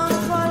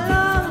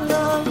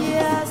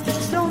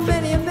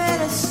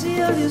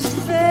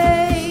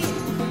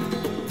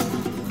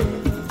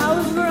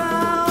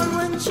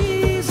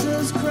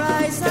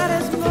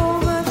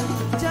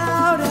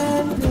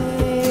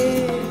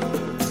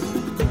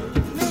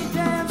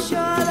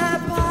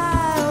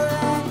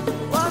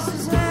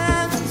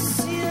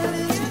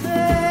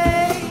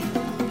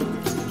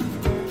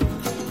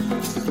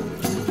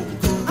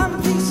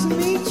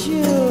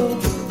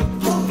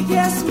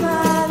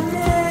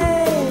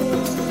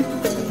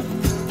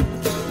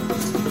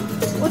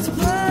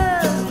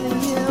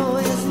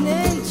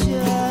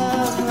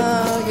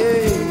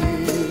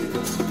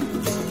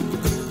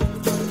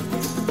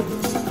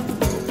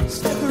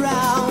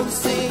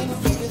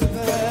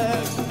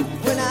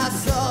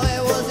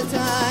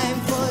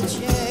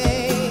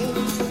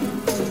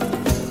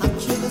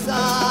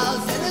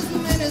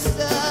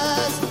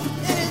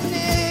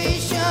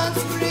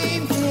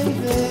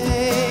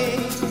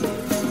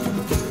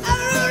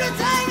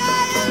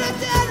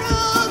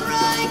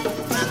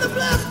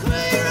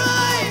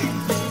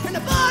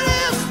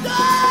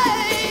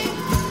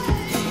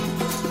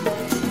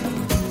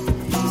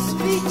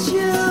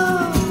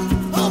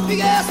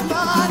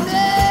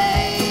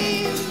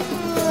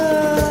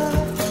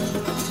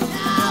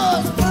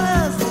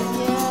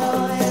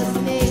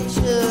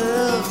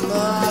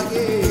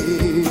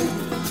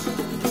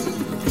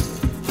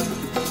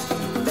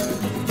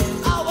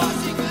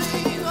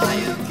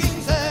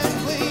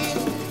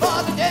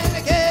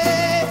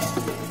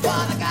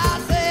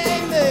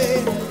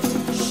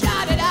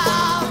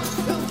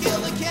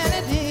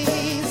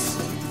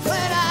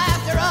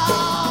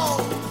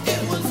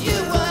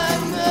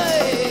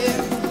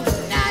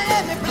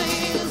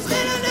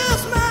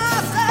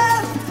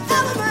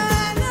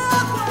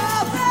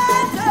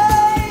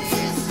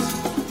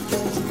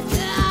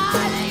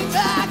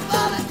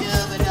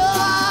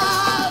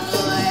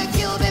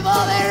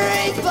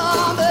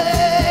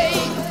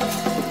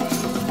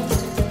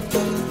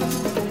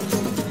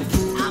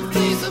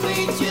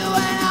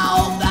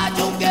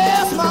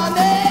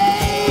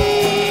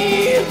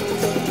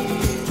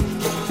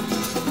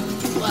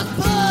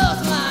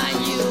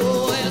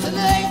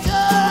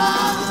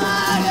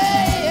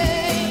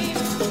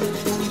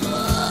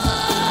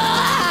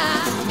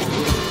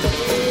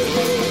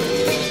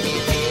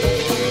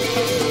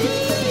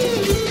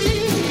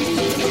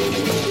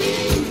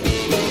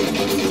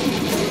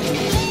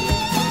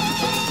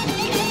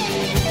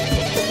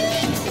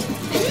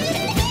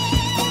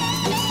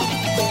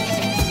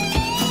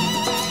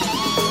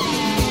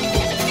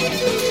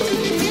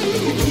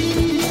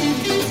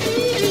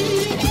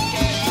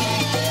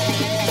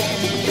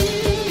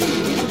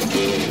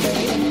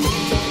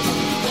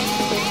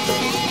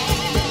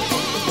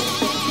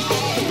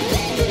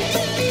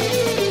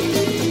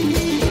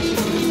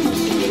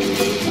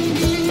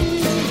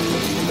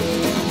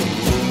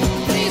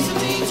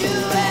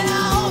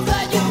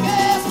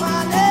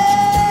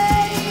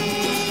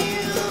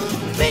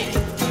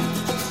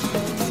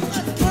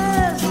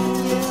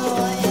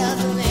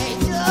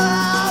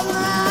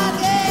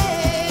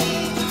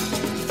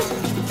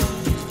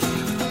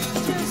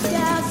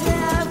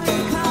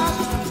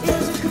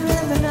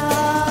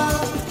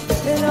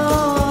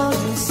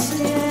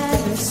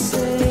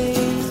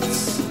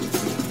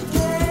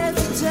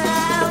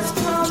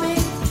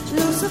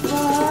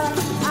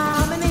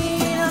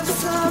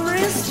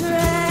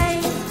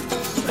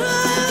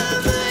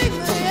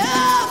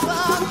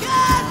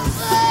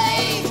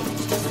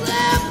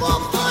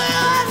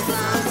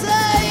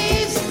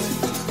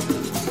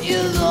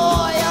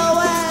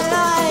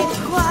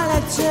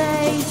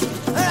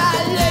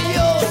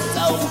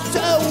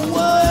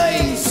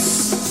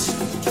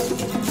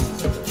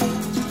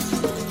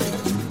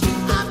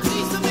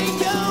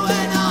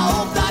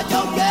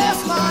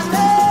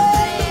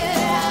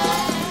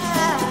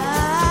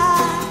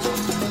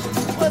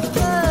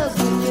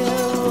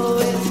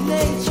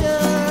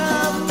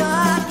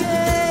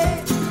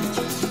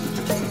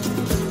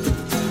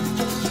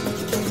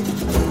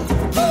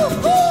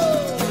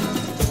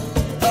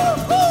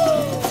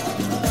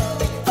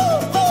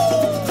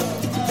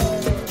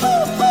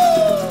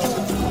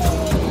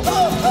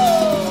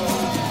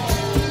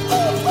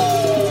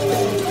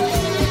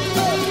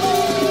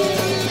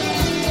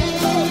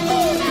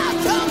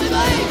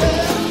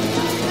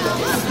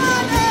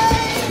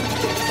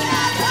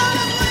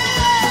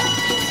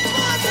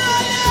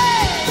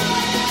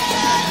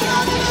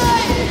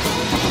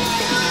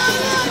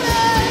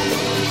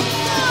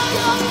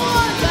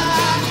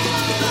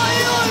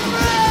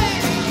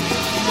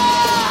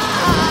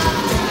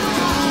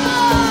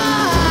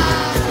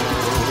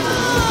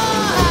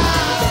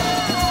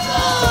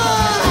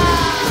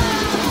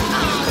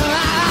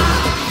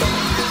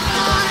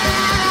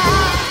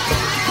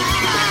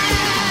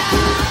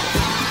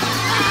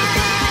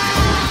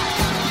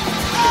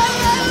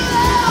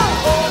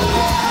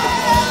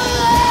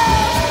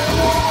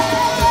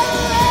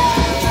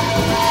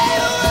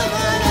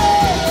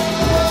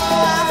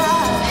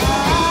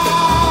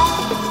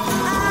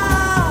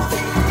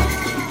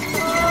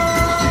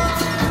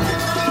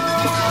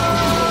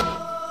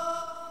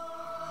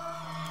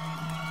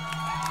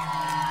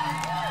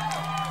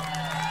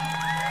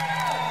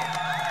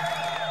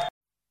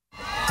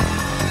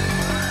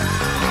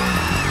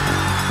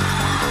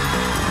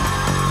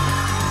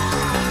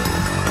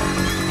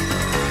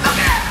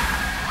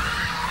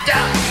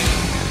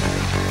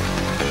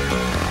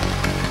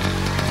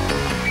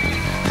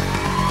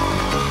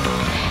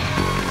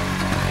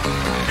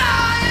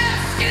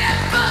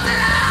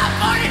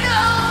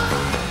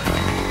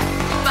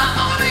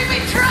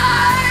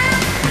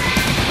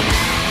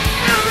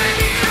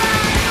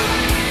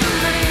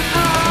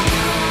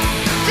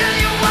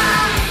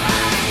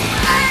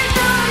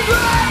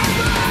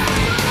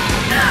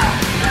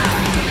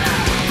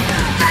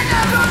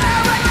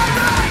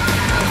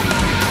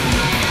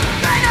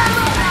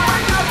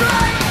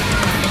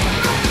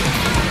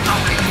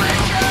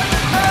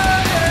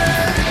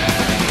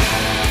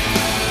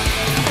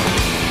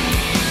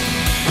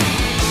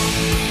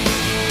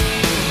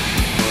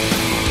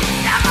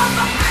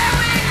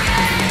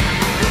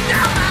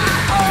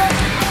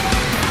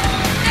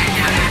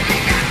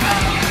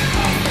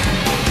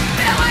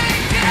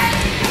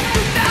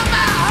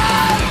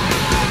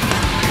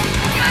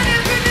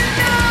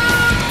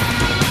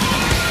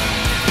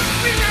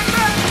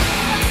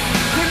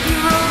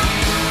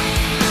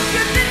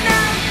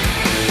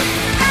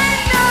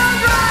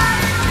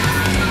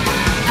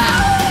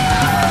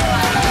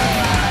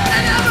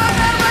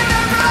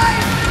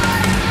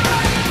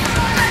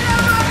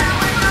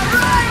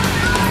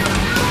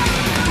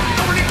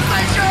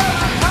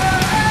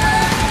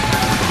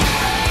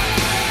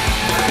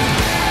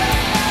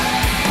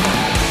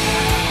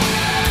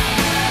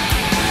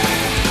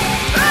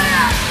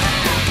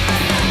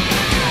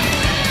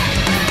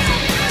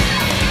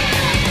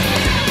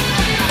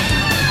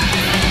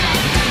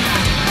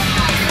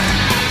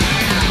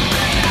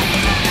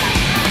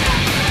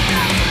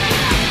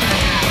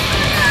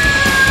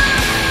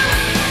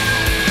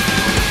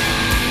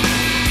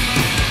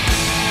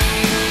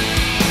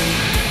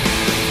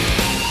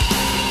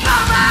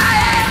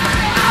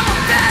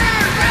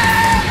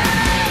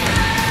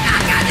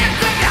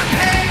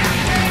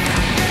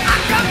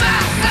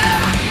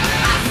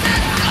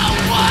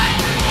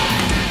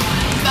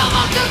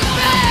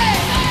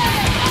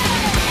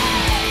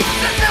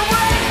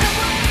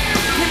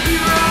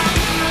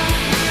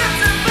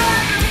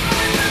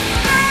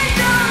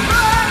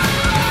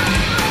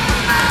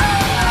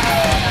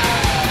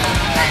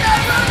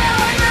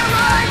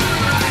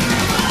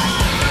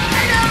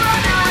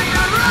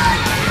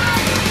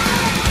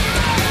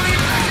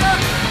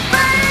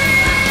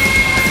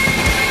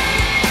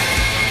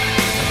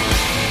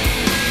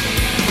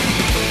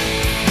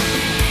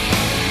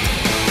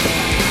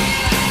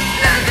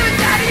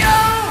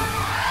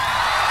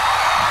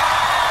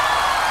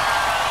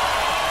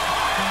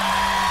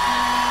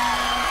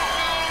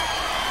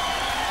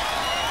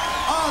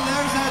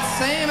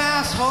same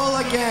asshole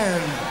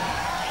again.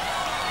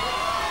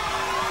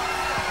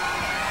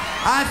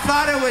 I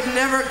thought it would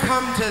never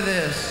come to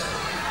this.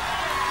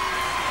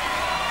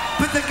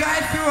 But the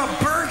guy threw a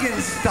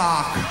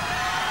Bergenstock.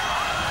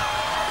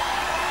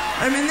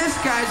 I mean, this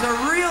guy's a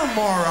real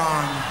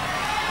moron.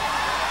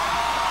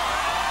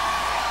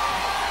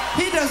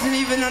 He doesn't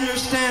even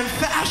understand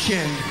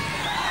fashion.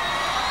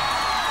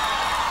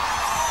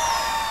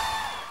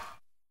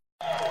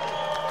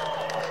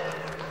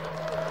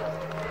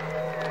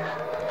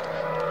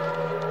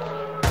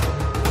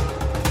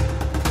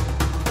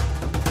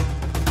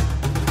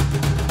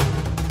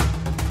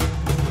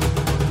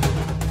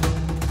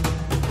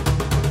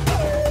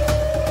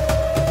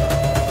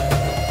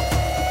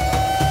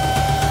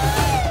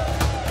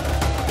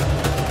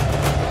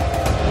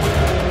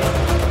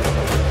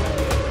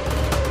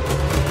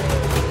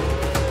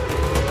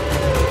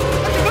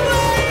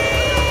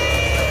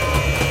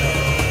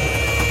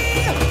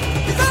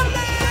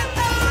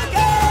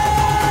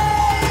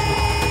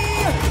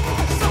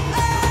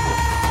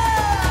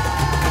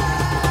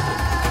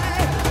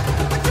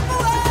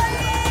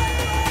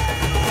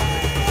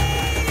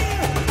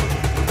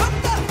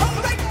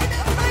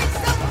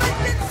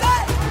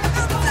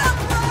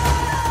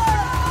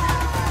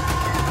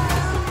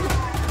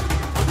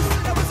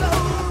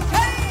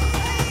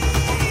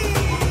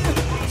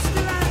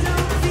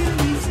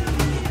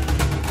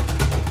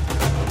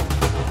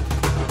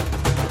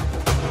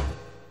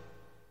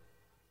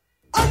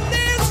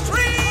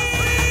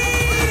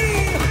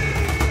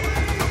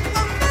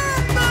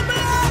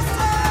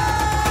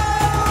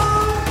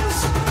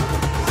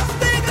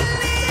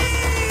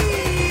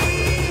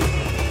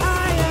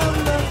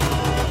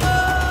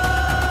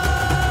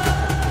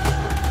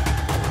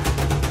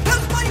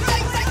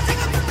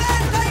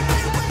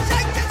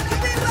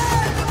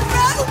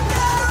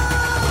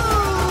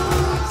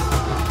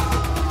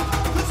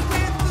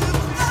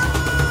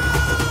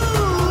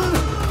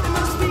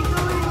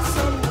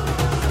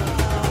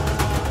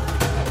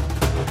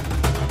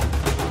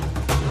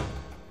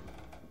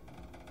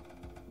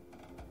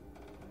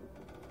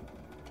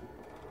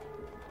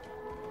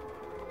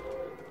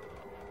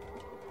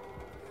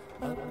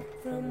 Up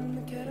from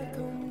the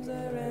catacombs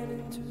I ran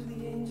into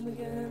the angel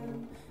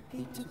again.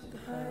 He took the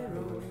high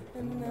road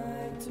and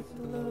I took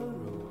the low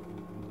road.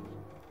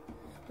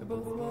 We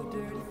both wore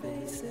dirty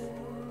faces.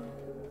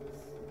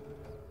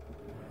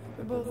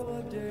 We both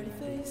wore dirty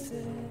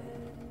faces.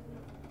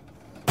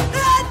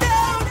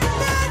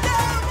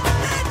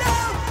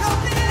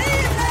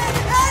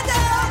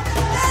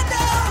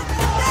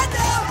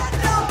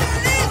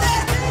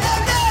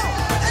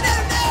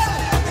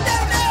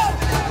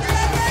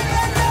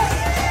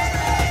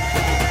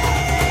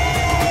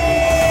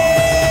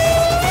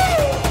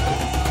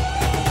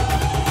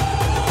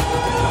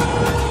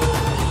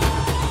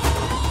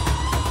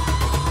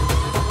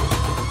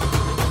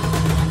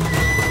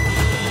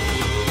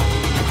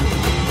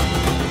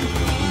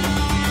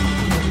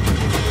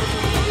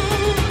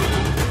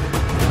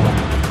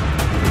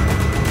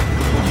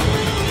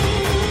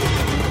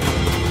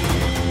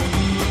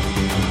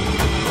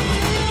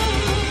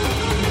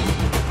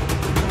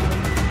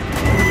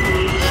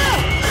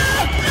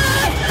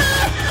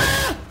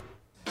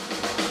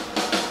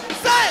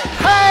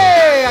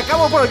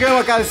 Acabou o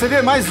programa, cara. Você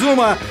vê mais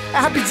uma. É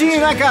rapidinho,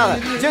 né, cara?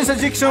 James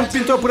Addiction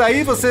pintou por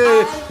aí,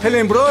 você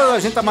relembrou, a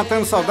gente tá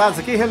matando saudades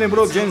aqui,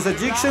 relembrou James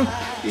Addiction.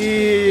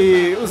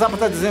 E o Zapa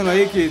tá dizendo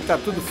aí que tá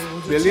tudo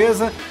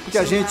beleza, porque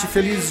a gente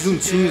feliz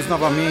juntinhos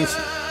novamente.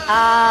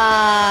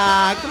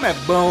 Ah, como é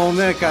bom,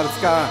 né, cara,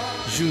 ficar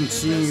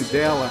juntinho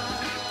dela.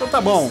 Então tá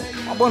bom,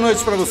 uma boa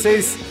noite pra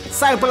vocês.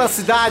 Saiam pela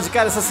cidade,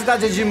 cara, essa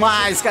cidade é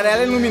demais, cara.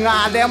 Ela é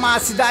iluminada, é uma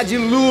cidade de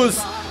luz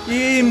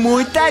e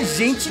muita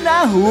gente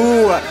na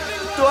rua.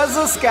 Todas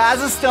as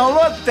casas estão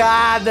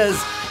lotadas.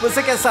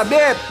 Você quer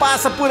saber?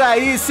 Passa por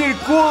aí,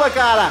 circula,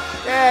 cara.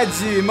 É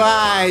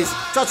demais.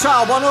 Tchau,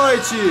 tchau, boa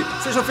noite.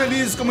 Sejam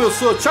felizes como eu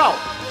sou. Tchau.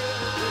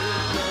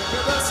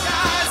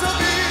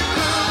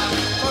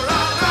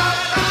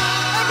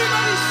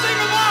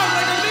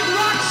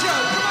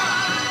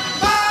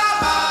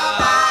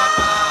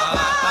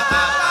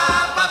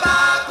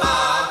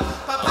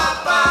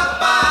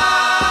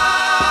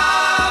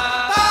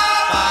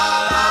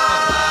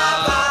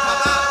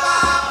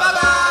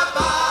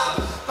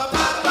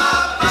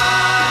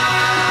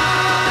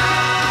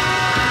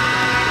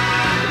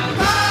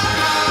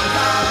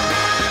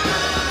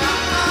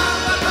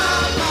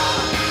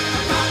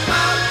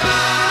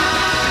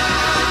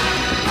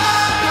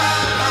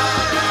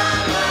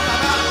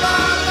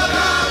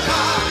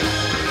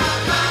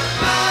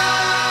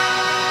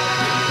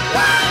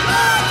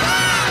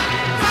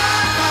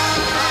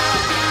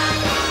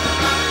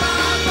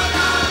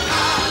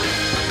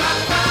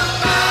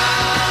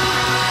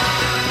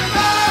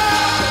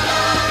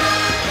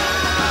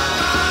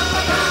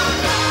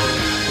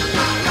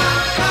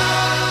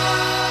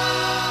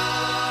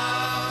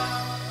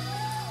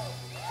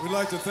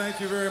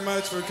 Thank you very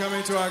much for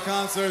coming to our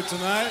concert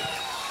tonight.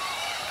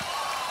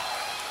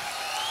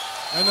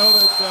 I know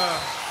that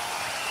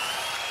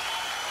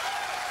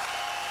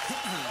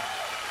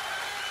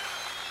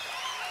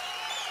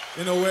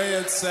In a way,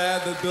 it's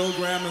sad that Bill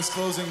Graham is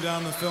closing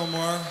down the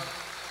Fillmore,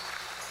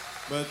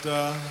 but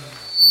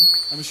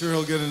I'm sure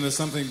he'll get into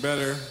something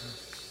better.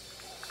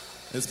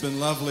 It's been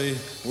lovely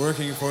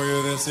working for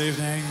you this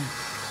evening.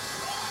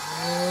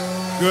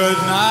 Good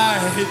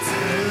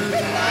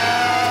night.